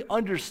only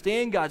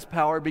understand God's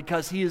power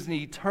because he is an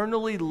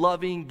eternally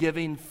loving,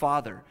 giving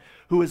Father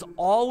who has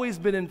always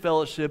been in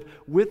fellowship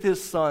with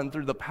his Son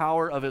through the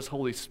power of his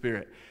Holy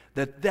Spirit.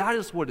 That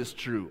is what is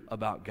true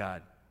about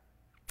God.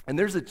 And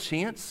there's a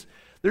chance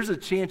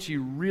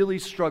you really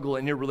struggle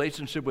in your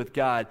relationship with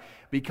God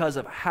because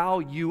of how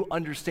you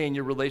understand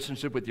your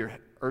relationship with your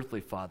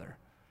earthly father.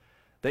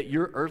 That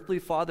your earthly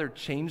father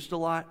changed a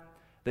lot,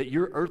 that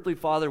your earthly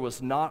father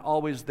was not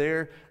always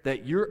there,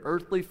 that your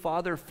earthly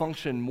father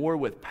functioned more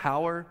with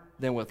power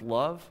than with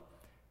love.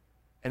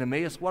 And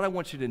Emmaus, what I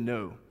want you to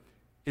know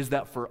is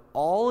that for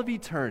all of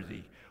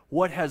eternity,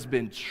 what has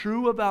been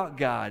true about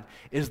God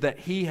is that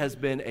he has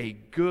been a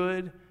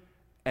good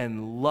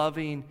and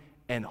loving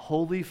and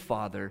holy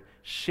Father,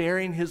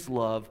 sharing his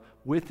love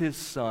with his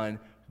Son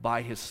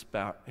by his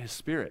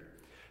Spirit.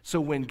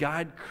 So when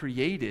God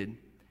created,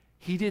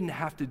 he didn't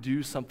have to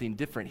do something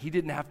different. He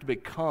didn't have to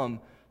become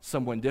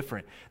someone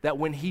different. That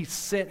when he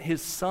sent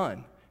his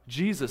Son,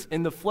 Jesus,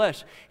 in the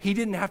flesh, he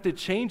didn't have to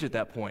change at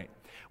that point.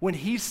 When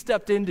he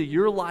stepped into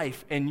your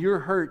life and your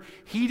hurt,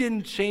 he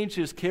didn't change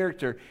his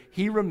character.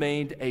 He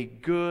remained a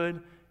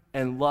good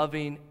and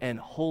loving and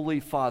holy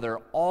Father,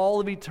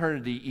 all of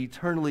eternity,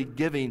 eternally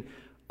giving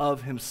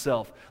of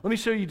himself. Let me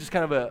show you just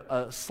kind of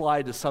a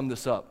slide to sum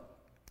this up.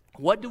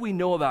 What do we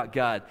know about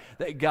God?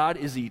 That God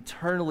is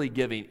eternally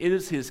giving. It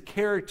is his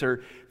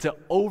character to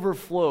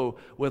overflow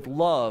with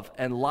love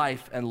and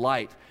life and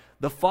light.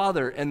 The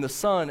Father and the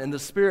Son and the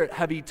Spirit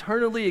have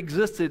eternally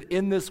existed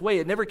in this way.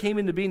 It never came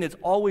into being. It's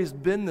always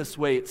been this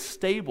way. It's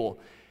stable.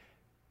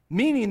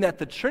 Meaning that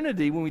the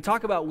Trinity, when we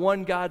talk about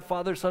one God,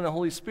 Father, Son, and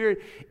Holy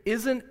Spirit,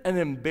 isn't an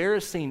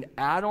embarrassing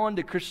add-on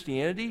to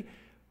Christianity,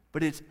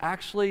 but it's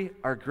actually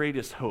our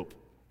greatest hope.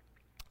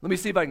 Let me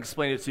see if I can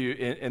explain it to you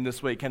in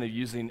this way, kind of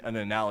using an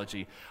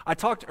analogy. I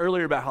talked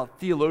earlier about how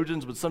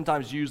theologians would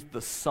sometimes use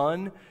the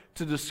sun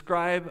to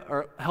describe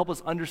or help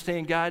us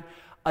understand God.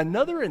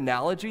 Another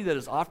analogy that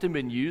has often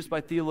been used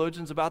by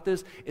theologians about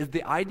this is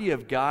the idea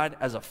of God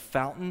as a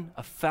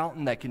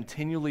fountain that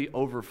continually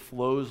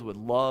overflows with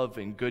love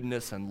and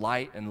goodness and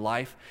light and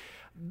life.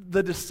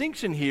 The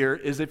distinction here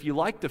is if you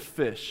like to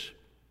fish,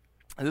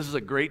 and this is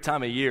a great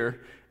time of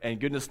year,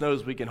 and goodness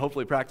knows we can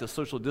hopefully practice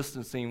social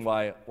distancing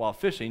while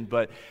fishing,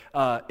 but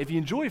if you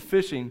enjoy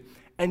fishing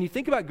and you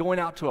think about going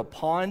out to a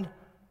pond,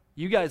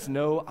 you guys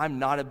know I'm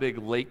not a big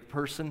lake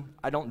person.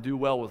 I don't do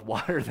well with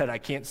water that I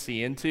can't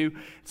see into.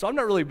 So I'm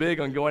not really big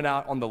on going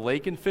out on the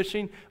lake and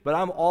fishing, but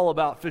I'm all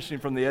about fishing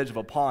from the edge of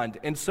a pond.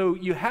 And so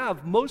you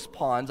have most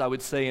ponds, I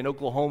would say, in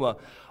Oklahoma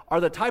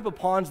are the type of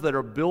ponds that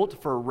are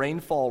built for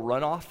rainfall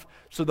runoff.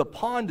 So the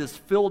pond is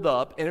filled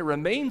up, and it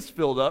remains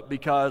filled up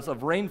because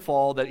of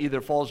rainfall that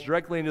either falls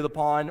directly into the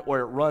pond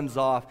or it runs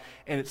off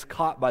and it's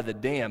caught by the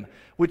dam,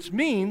 which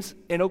means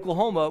in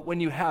Oklahoma,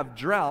 when you have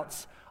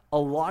droughts, a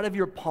lot of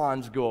your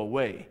ponds go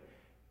away,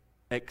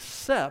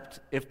 except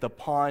if the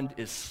pond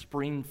is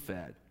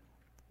spring-fed.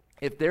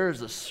 If there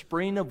is a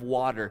spring of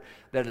water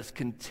that is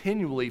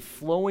continually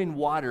flowing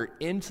water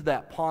into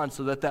that pond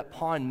so that that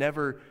pond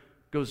never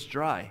goes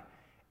dry.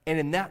 And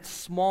in that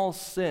small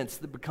sense,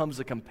 that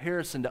becomes a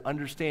comparison to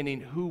understanding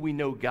who we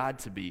know God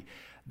to be,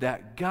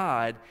 that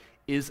God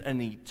is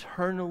an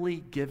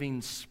eternally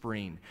giving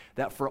spring,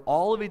 that for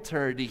all of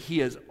eternity, he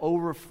has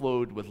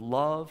overflowed with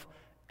love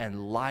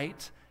and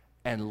light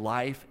and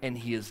life, and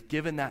he has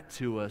given that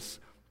to us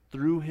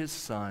through his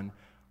Son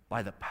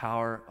by the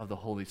power of the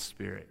Holy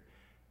Spirit.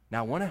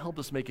 Now, I want to help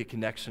us make a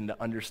connection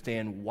to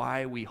understand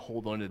why we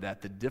hold on to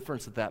that, the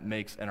difference that that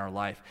makes in our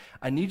life.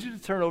 I need you to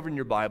turn over in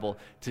your Bible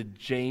to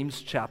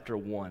James chapter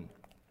 1.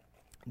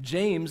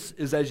 James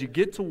is, as you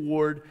get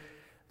toward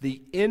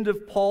the end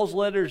of Paul's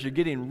letters, you're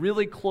getting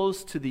really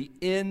close to the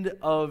end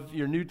of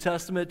your New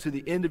Testament, to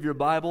the end of your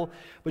Bible,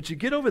 but you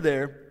get over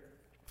there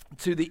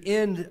to the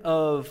end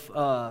of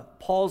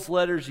Paul's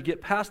letters, you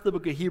get past the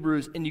book of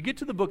Hebrews, and you get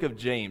to the book of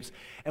James.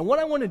 And what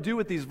I want to do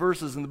with these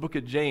verses in the book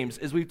of James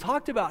is we've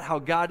talked about how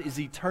God is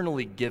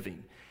eternally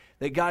giving,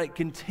 that God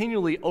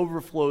continually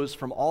overflows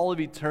from all of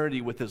eternity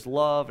with his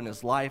love and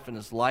his life and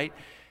his light,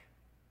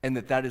 and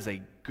that is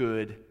a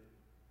good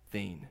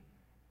thing.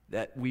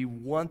 That we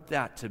want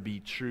that to be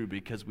true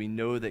because we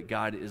know that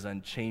God is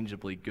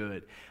unchangeably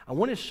good. I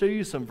want to show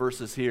you some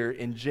verses here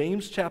in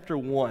James chapter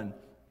 1.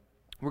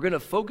 We're going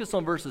to focus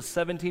on verses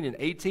 17 and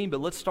 18,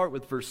 but let's start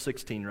with verse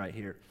 16 right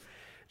here.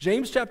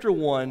 James chapter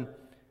 1,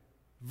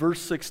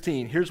 verse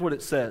 16. Here's what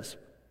it says.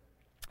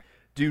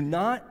 Do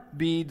not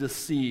be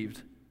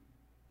deceived,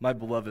 my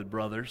beloved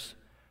brothers.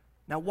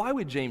 Now, why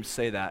would James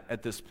say that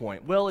at this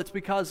point? Well, it's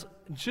because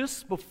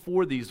just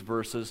before these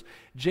verses,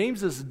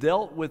 James has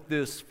dealt with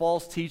this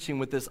false teaching,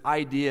 with this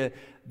idea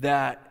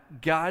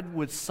that God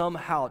would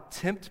somehow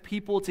tempt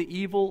people to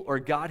evil or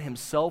God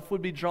himself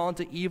would be drawn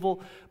to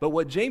evil. But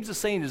what James is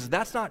saying is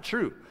that's not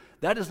true.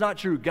 That is not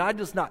true. God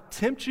does not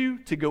tempt you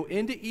to go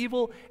into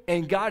evil,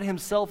 and God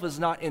himself is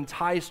not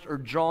enticed or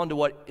drawn to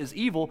what is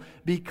evil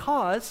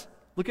because,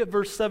 look at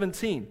verse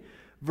 17.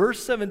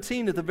 Verse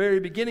 17 at the very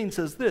beginning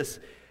says this,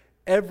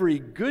 every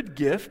good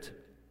gift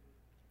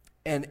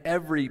and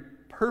every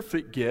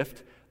perfect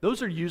gift,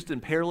 those are used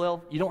in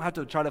parallel. You don't have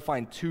to try to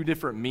find two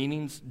different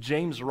meanings.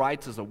 James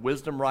writes as a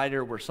wisdom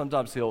writer where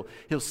sometimes he'll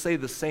say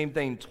the same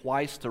thing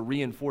twice to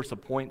reinforce a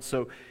point.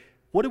 So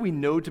what do we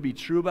know to be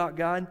true about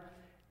God?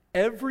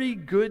 Every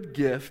good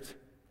gift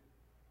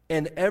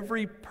and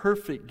every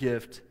perfect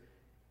gift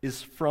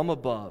is from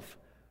above,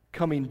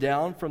 coming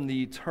down from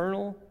the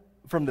eternal,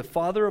 from the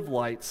Father of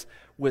lights,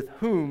 with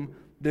whom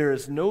there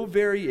is no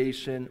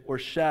variation or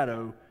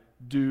shadow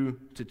due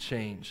to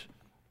change.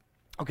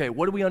 Okay,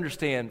 what do we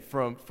understand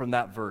from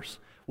that verse?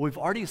 Well, we've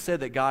already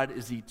said that God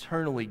is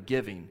eternally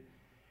giving.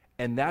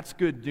 And that's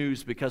good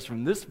news because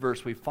from this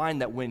verse we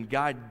find that when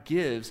God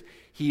gives,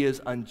 he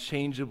is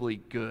unchangeably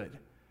good.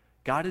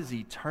 God is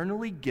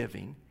eternally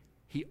giving.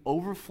 He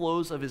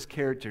overflows of his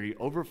character. He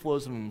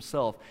overflows of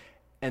himself.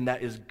 And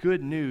that is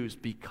good news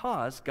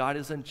because God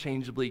is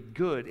unchangeably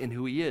good in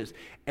who he is.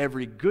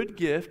 Every good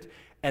gift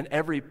and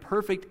every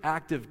perfect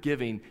act of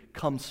giving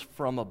comes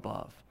from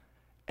above.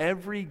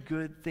 Every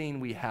good thing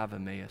we have,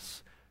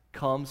 Emmaus,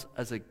 comes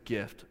as a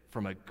gift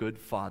from a good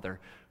Father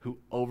who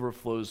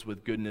overflows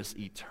with goodness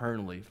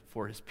eternally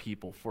for his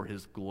people, for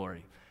his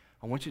glory.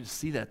 I want you to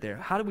see that there.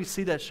 How do we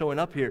see that showing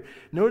up here?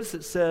 Notice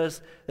it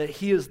says that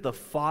he is the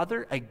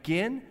Father,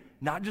 again,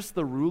 not just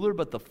the ruler,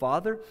 but the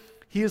Father.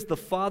 He is the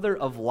Father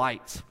of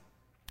lights.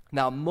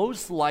 Now,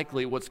 most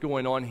likely what's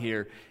going on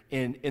here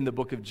in the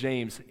book of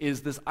James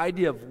is this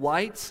idea of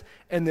lights,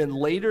 and then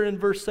later in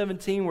verse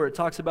 17 where it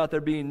talks about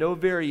there being no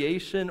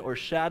variation or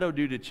shadow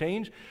due to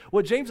change.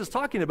 What James is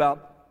talking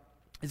about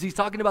is he's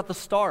talking about the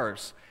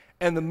stars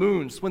and the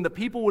moons. When the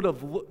people would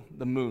have,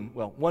 the moon,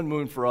 well, one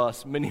moon for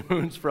us, many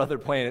moons for other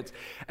planets.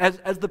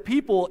 As the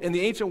people in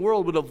the ancient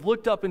world would have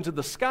looked up into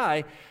the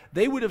sky,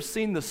 they would have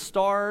seen the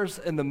stars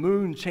and the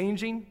moon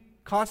changing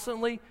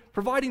constantly,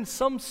 providing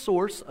some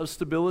source of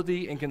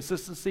stability and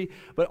consistency,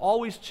 but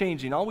always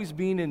changing, always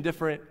being in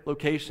different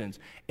locations.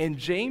 And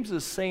James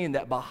is saying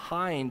that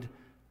behind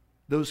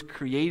those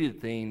created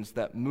things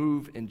that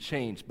move and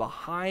change,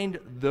 behind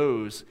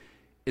those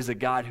is a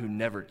God who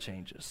never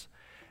changes.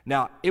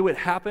 Now, it would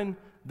happen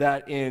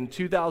that in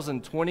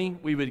 2020,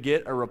 we would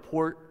get a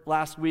report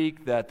last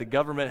week that the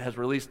government has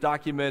released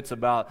documents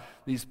about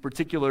these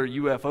particular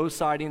UFO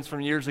sightings from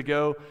years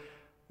ago.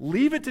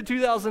 Leave it to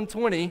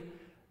 2020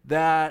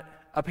 that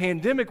a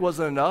pandemic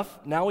wasn't enough.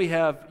 Now we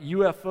have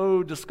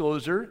UFO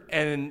disclosure,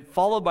 and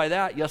followed by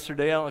that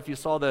yesterday, I don't know if you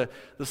saw the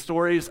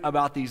stories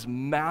about these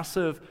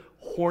massive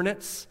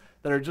hornets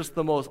that are just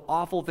the most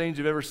awful things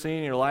you've ever seen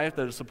in your life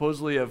that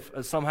supposedly have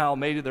somehow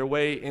made their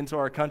way into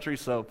our country.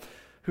 So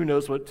who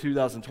knows what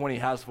 2020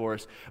 has for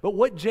us. But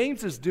what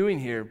James is doing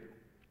here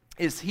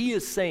is he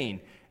is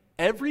saying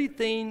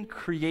everything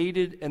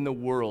created in the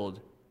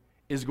world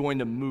is going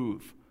to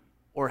move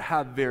or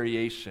have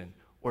variation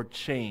or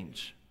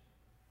change.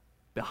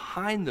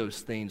 Behind those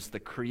things, the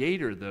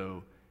Creator,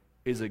 though,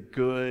 is a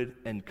good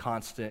and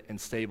constant and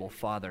stable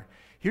Father.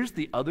 Here's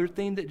the other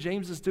thing that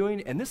James is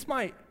doing, and this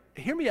might,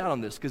 hear me out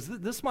on this, because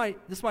this might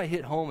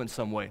hit home in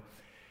some way.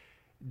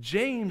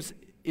 James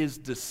is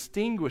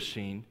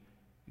distinguishing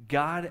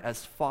God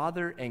as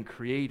Father and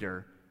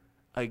Creator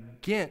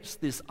against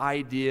this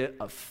idea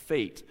of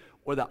fate,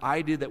 or the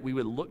idea that we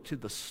would look to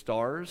the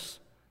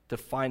stars to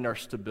find our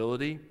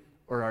stability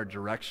or our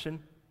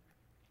direction.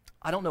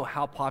 I don't know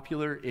how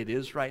popular it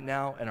is right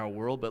now in our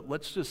world, but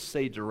let's just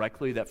say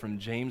directly that from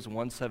James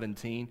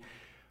 1:17,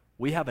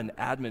 we have an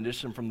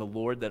admonition from the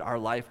Lord that our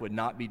life would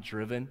not be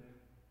driven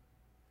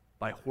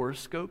by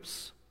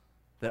horoscopes,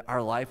 that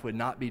our life would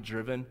not be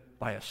driven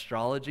by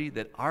astrology,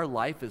 that our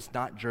life is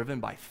not driven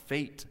by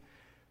fate.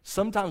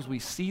 Sometimes we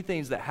see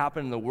things that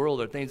happen in the world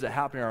or things that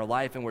happen in our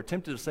life, and we're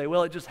tempted to say,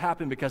 well, it just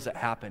happened because it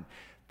happened.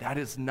 That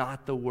is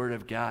not the Word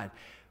of God.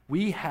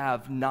 We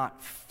have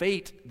not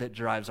fate that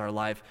drives our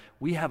life.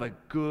 We have a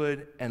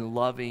good and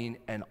loving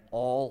and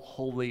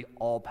all-holy,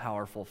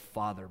 all-powerful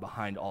Father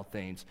behind all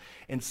things.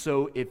 And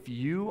so if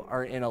you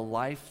are in a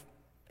life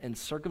and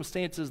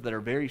circumstances that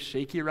are very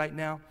shaky right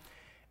now,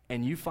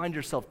 and you find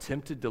yourself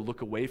tempted to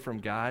look away from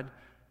God,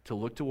 to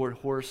look toward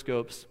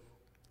horoscopes,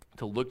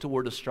 to look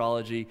toward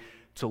astrology,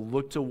 to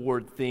look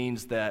toward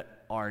things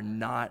that are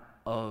not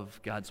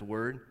of God's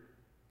Word,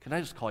 can I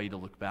just call you to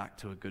look back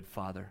to a good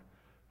Father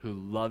who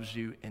loves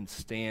you and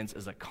stands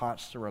as a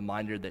constant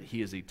reminder that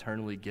He is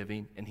eternally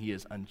giving and He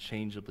is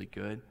unchangeably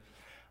good.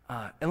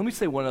 And let me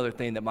say one other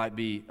thing that might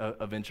be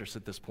of interest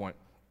at this point.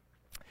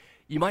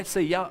 You might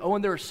say, yeah,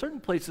 Owen, there are certain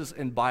places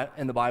in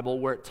the Bible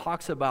where it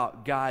talks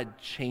about God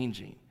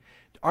changing.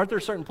 Aren't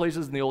there certain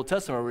places in the Old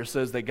Testament where it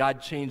says that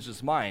God changed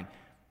His mind?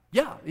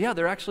 Yeah,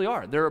 there actually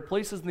are. There are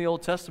places in the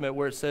Old Testament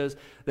where it says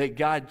that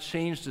God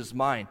changed His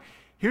mind.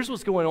 Here's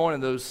what's going on in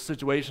those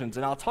situations,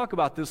 and I'll talk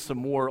about this some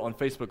more on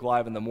Facebook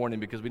Live in the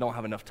morning because we don't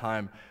have enough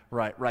time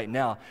right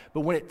now.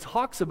 But when it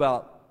talks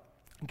about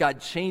God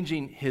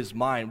changing His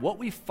mind, what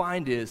we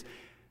find is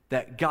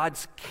that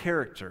God's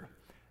character,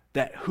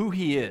 that who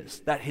He is,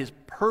 that His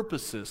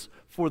purposes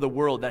for the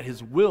world, that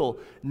His will,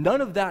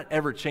 none of that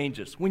ever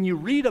changes. When you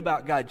read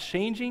about God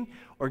changing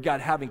or God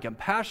having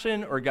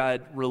compassion or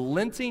God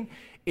relenting,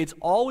 it's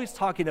always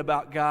talking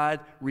about God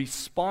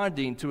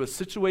responding to a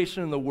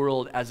situation in the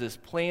world as His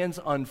plans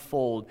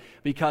unfold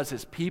because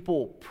His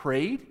people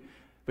prayed,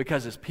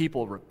 because His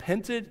people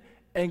repented,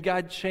 and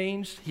God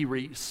changed. He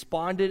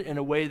responded in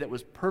a way that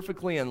was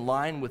perfectly in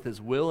line with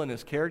His will and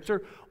His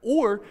character,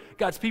 or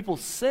God's people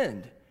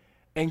sinned,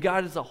 and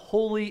God is a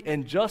holy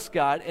and just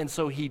God, and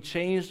so He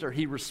changed or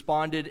He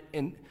responded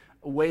in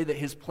a way that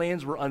His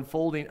plans were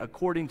unfolding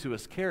according to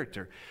His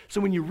character.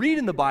 So when you read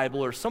in the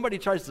Bible or somebody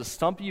tries to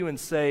stump you and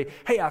say,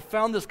 hey, I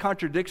found this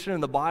contradiction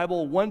in the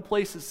Bible. One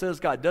place it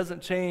says God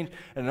doesn't change,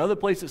 and another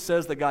place it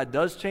says that God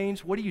does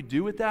change. What do you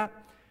do with that?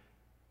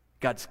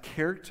 God's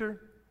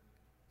character,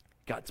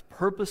 God's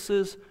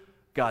purposes,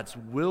 God's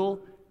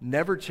will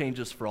never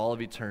changes for all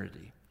of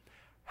eternity.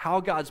 How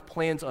God's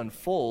plans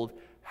unfold,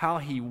 how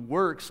He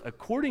works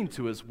according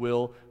to His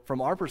will, from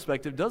our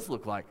perspective, does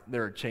look like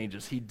there are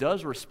changes. He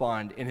does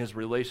respond in His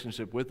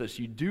relationship with us.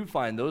 You do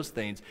find those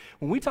things.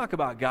 When we talk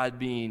about God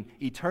being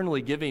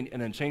eternally giving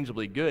and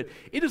unchangeably good,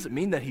 it doesn't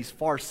mean that He's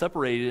far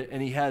separated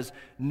and He has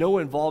no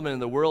involvement in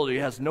the world, He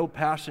has no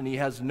passion, He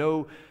has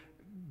no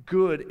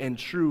good and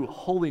true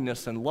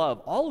holiness and love.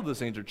 All of those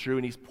things are true,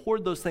 and He's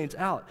poured those things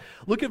out.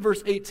 Look at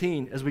verse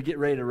 18 as we get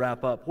ready to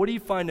wrap up. What do you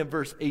find in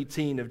verse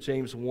 18 of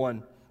James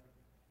 1?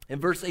 In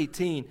verse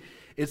 18,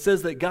 it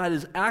says that God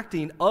is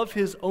acting of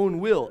his own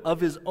will. Of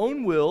his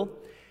own will,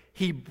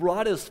 he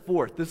brought us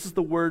forth. This is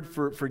the word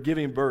for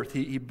giving birth.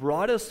 He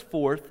brought us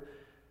forth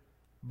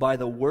by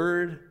the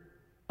word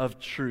of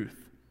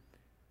truth,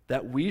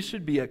 that we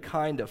should be a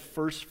kind of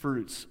first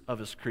fruits of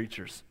his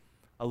creatures.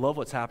 I love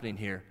what's happening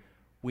here.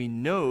 We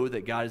know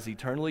that God is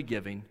eternally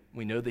giving.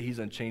 We know that he's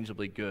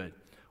unchangeably good.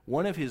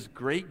 One of his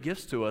great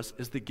gifts to us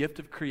is the gift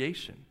of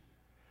creation.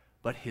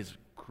 But his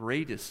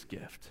greatest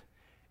gift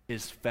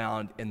is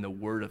found in the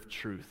word of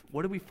truth.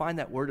 What do we find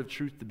that word of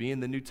truth to be in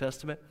the New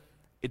Testament?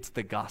 It's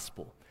the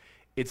gospel.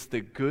 It's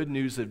the good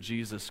news of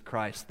Jesus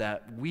Christ,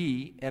 that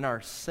we, in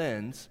our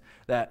sins,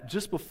 that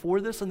just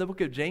before this in the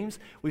book of James,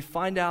 we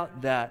find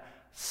out that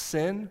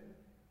sin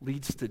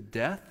leads to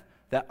death,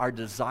 that our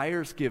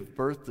desires give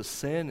birth to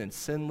sin, and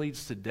sin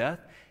leads to death.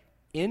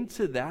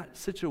 Into that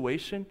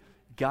situation,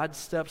 God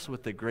steps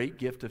with the great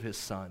gift of his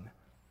Son,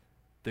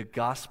 the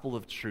gospel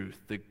of truth,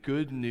 the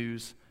good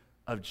news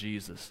of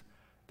Jesus,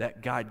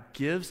 that God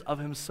gives of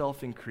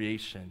himself in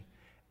creation,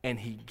 and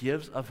he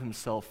gives of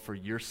himself for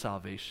your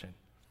salvation.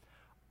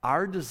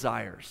 Our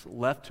desires,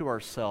 left to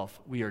ourselves,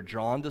 we are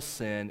drawn to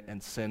sin,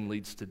 and sin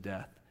leads to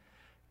death.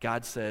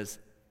 God says,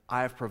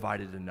 I have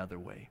provided another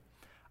way.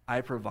 I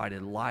have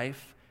provided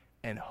life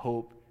and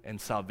hope and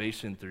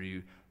salvation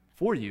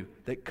for you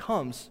that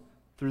comes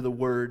through the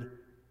word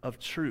of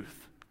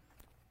truth.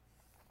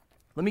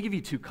 Let me give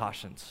you two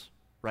cautions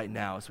right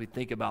now as we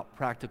think about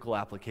practical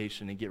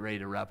application and get ready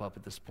to wrap up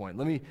at this point.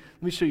 Let me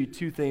show you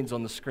two things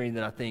on the screen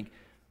that I think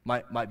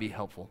might be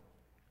helpful.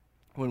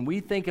 When we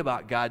think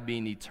about God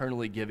being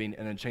eternally giving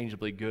and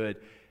unchangeably good,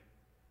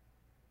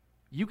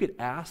 you could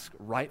ask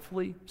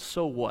rightfully,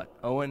 so what?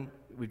 Owen,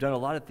 we've done a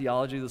lot of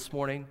theology this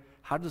morning.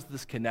 How does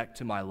this connect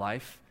to my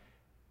life?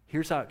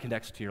 Here's how it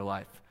connects to your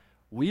life.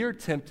 We are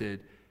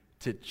tempted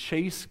to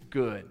chase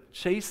good,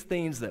 chase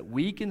things that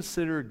we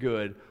consider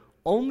good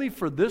only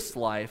for this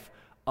life,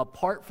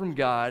 apart from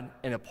God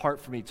and apart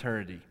from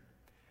eternity.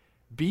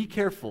 Be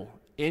careful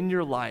in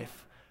your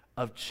life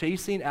of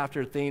chasing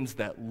after things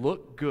that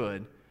look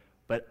good,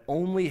 but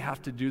only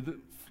have to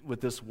do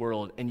with this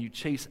world, and you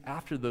chase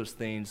after those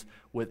things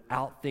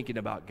without thinking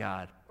about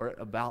God or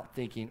without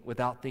thinking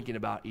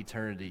about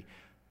eternity.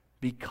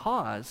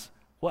 Because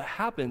what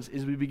happens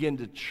is we begin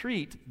to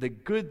treat the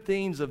good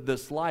things of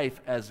this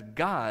life as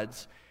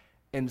God's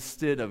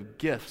instead of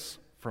gifts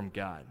from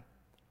God.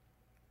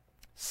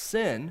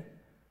 Sin,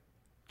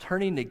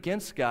 turning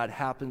against God,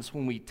 happens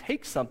when we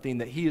take something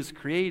that he has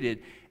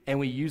created and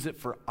we use it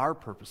for our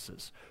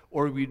purposes,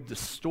 or we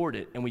distort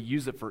it and we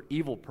use it for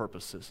evil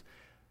purposes.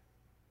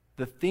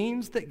 The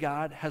things that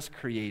God has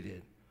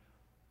created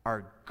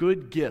are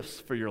good gifts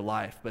for your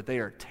life, but they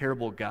are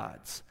terrible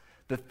gods.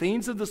 The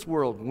things of this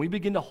world, when we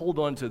begin to hold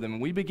on to them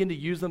and we begin to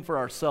use them for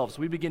ourselves,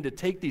 we begin to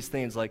take these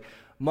things like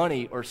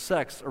money or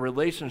sex or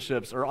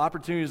relationships or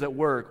opportunities at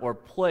work or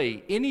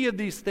play, any of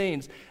these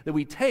things that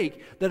we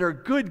take that are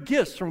good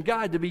gifts from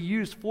God to be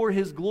used for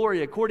his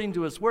glory according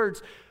to his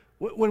words,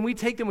 when we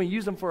take them and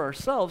use them for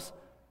ourselves,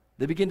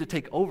 they begin to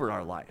take over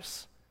our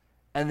lives.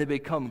 And they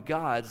become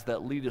gods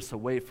that lead us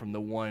away from the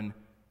one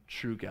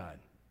true God.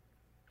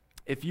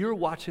 If you're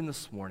watching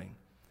this morning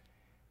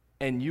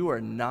and you are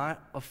not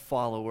a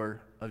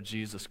follower of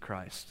Jesus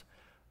Christ,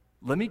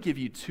 let me give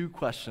you two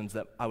questions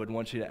that I would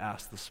want you to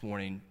ask this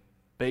morning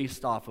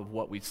based off of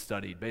what we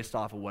studied, based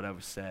off of what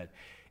I've said.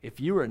 If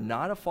you are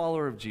not a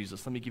follower of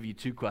Jesus, let me give you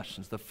two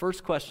questions. The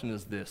first question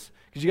is this.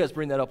 Could you guys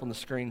bring that up on the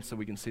screen so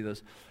we can see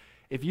this?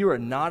 If you are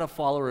not a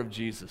follower of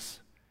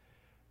Jesus,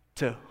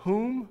 to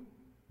whom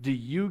do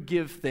you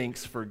give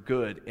thanks for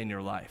good in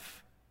your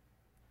life?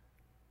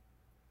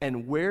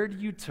 And where do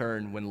you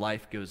turn when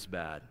life goes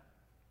bad?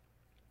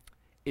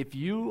 If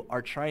you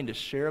are trying to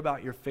share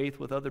about your faith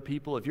with other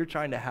people, if you're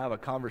trying to have a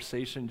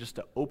conversation just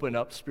to open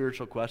up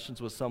spiritual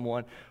questions with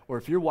someone, or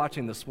if you're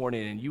watching this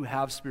morning and you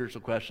have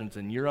spiritual questions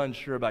and you're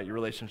unsure about your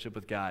relationship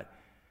with God,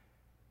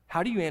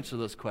 how do you answer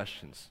those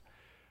questions?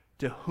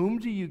 To whom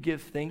do you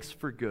give thanks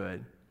for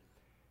good,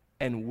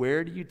 and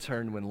where do you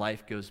turn when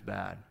life goes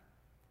bad?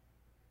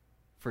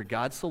 For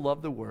God so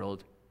loved the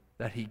world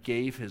that he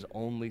gave his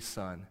only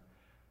Son,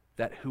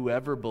 that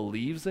whoever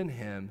believes in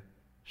him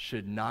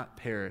should not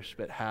perish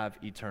but have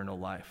eternal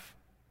life.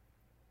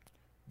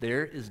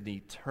 There is an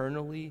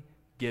eternally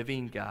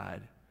giving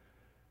God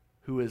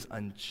who is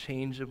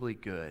unchangeably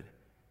good,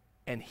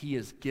 and he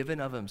has given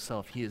of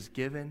himself. He has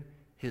given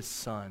his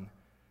Son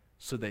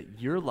so that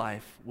your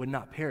life would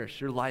not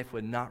perish. Your life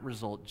would not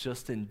result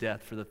just in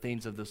death for the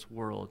things of this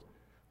world,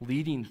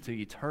 leading to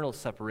eternal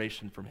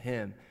separation from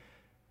him,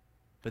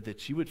 but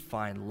that you would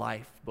find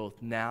life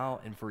both now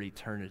and for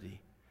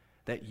eternity.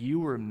 That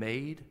you were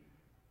made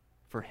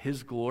for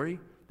his glory,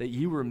 that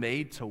you were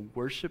made to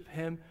worship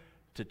him,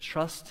 to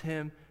trust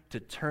him, to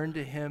turn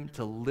to him,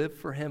 to live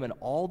for him, and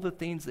all the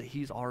things that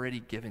he's already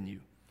given you.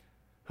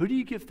 Who do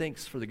you give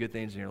thanks for the good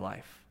things in your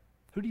life?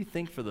 Who do you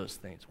think for those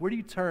things? Where do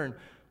you turn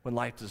when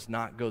life does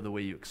not go the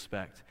way you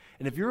expect?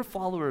 And if you're a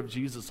follower of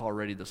Jesus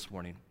already this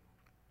morning,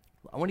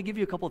 I want to give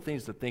you a couple of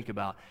things to think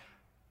about.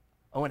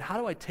 Owen, how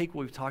do I take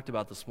what we've talked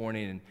about this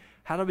morning and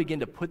how do I begin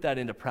to put that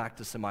into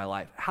practice in my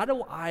life? How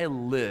do I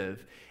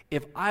live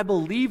if I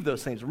believe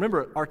those things?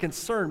 Remember, our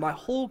concern, my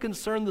whole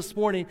concern this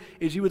morning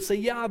is you would say,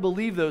 yeah, I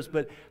believe those,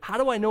 but how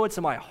do I know it's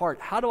in my heart?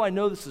 How do I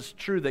know this is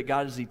true, that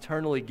God is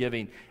eternally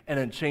giving and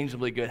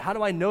unchangeably good? How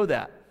do I know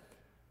that?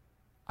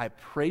 I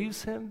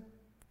praise him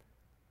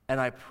and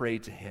I pray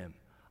to him.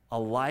 A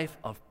life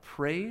of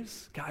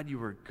praise, God,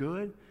 you are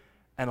good,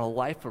 and a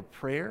life of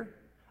prayer,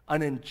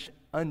 an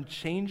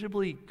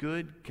unchangeably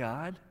good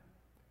God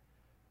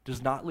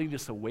does not lead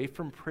us away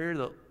from prayer,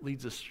 that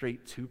leads us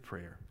straight to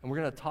prayer. And we're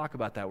going to talk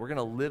about that. We're going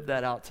to live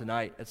that out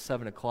tonight at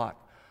 7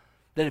 o'clock.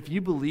 That if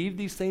you believe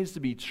these things to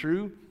be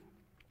true,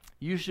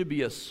 you should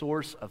be a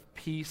source of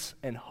peace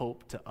and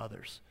hope to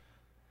others.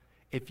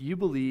 If you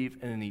believe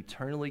in an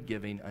eternally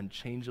giving,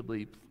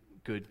 unchangeably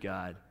good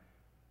God,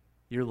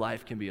 your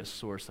life can be a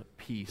source of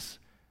peace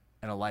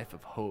and a life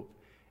of hope.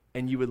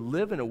 And you would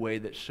live in a way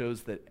that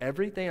shows that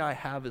everything I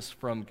have is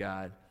from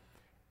God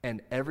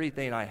and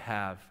everything I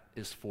have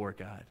is for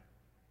God.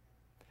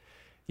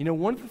 You know,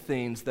 one of the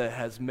things that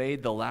has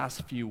made the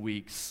last few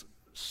weeks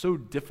so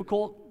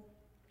difficult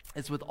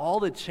is with all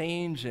the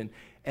change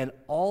and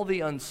all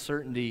the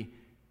uncertainty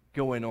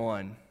going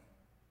on,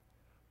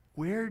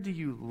 where do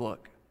you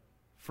look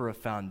for a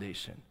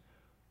foundation?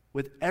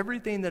 With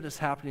everything that is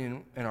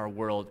happening in our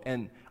world,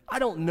 and I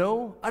don't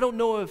know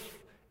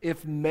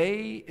if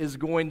May is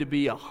going to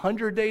be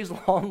 100 days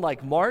long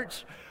like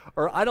March,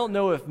 or I don't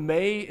know if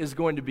May is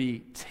going to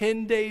be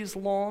 10 days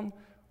long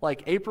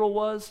like April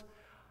was.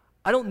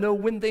 I don't know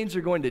when things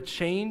are going to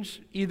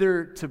change,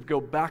 either to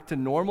go back to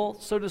normal,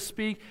 so to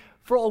speak.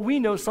 For all we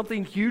know,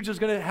 something huge is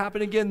going to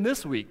happen again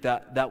this week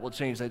that will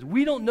change things.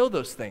 We don't know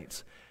those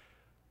things.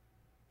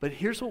 But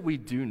here's what we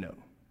do know.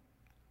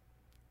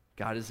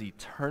 God is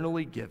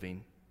eternally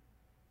giving,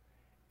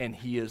 and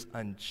he is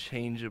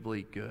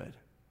unchangeably good.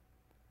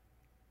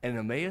 And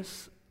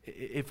Emmaus,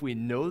 if we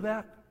know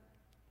that,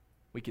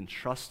 we can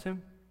trust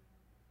him,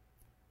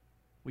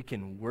 we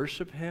can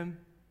worship him,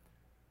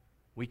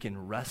 we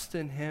can rest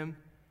in him,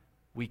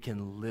 we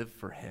can live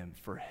for him,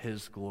 for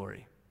his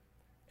glory.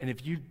 And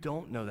if you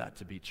don't know that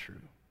to be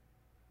true,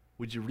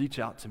 would you reach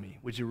out to me?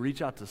 Would you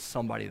reach out to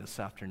somebody this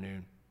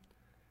afternoon?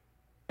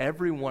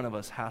 Every one of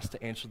us has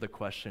to answer the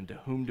question, to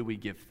whom do we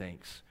give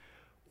thanks?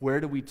 Where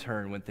do we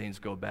turn when things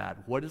go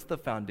bad? What is the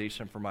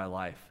foundation for my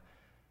life?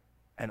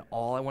 And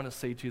all I want to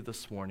say to you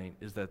this morning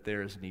is that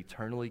there is an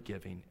eternally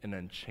giving and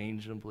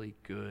unchangeably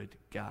good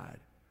God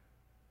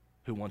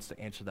who wants to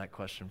answer that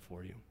question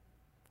for you.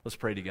 Let's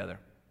pray together.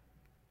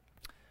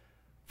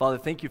 Father,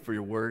 thank you for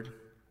your word.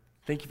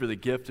 Thank you for the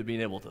gift of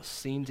being able to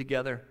sing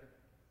together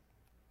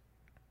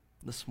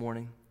this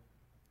morning.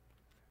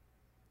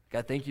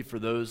 God, thank you for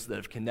those that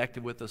have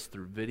connected with us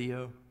through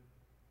video.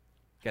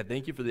 God,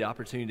 thank you for the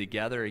opportunity to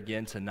gather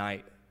again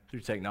tonight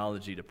through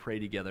technology to pray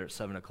together at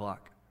 7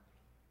 o'clock.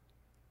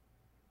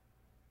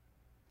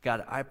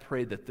 God, I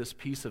pray that this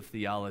piece of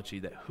theology,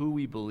 that who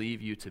we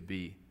believe you to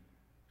be,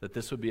 that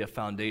this would be a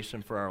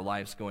foundation for our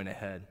lives going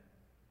ahead.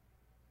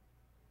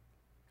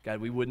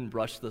 God, we wouldn't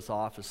brush this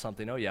off as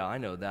something, oh yeah, I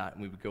know that,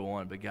 and we would go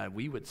on. But God,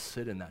 we would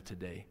sit in that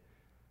today.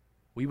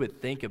 We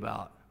would think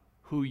about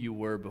who you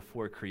were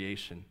before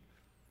creation.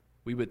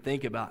 We would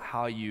think about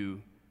how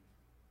you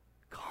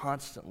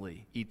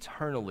constantly,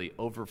 eternally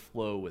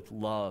overflow with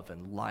love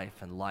and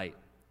life and light.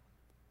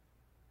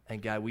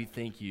 And God, we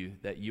thank you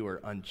that you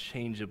are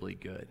unchangeably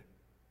good.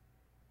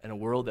 In a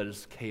world that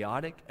is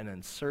chaotic and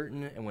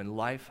uncertain, and when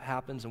life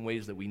happens in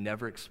ways that we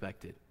never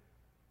expected,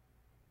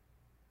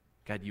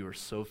 God, you are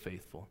so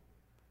faithful,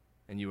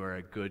 and you are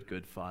a good,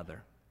 good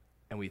Father.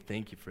 And we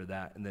thank you for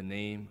that in the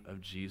name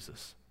of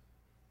Jesus.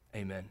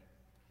 Amen.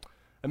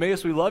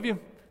 Emmaus, we love you.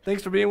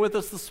 Thanks for being with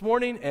us this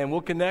morning, and we'll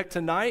connect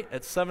tonight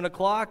at 7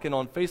 o'clock and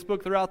on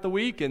Facebook throughout the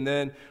week, and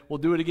then we'll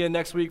do it again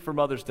next week for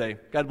Mother's Day.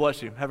 God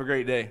bless you. Have a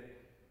great day.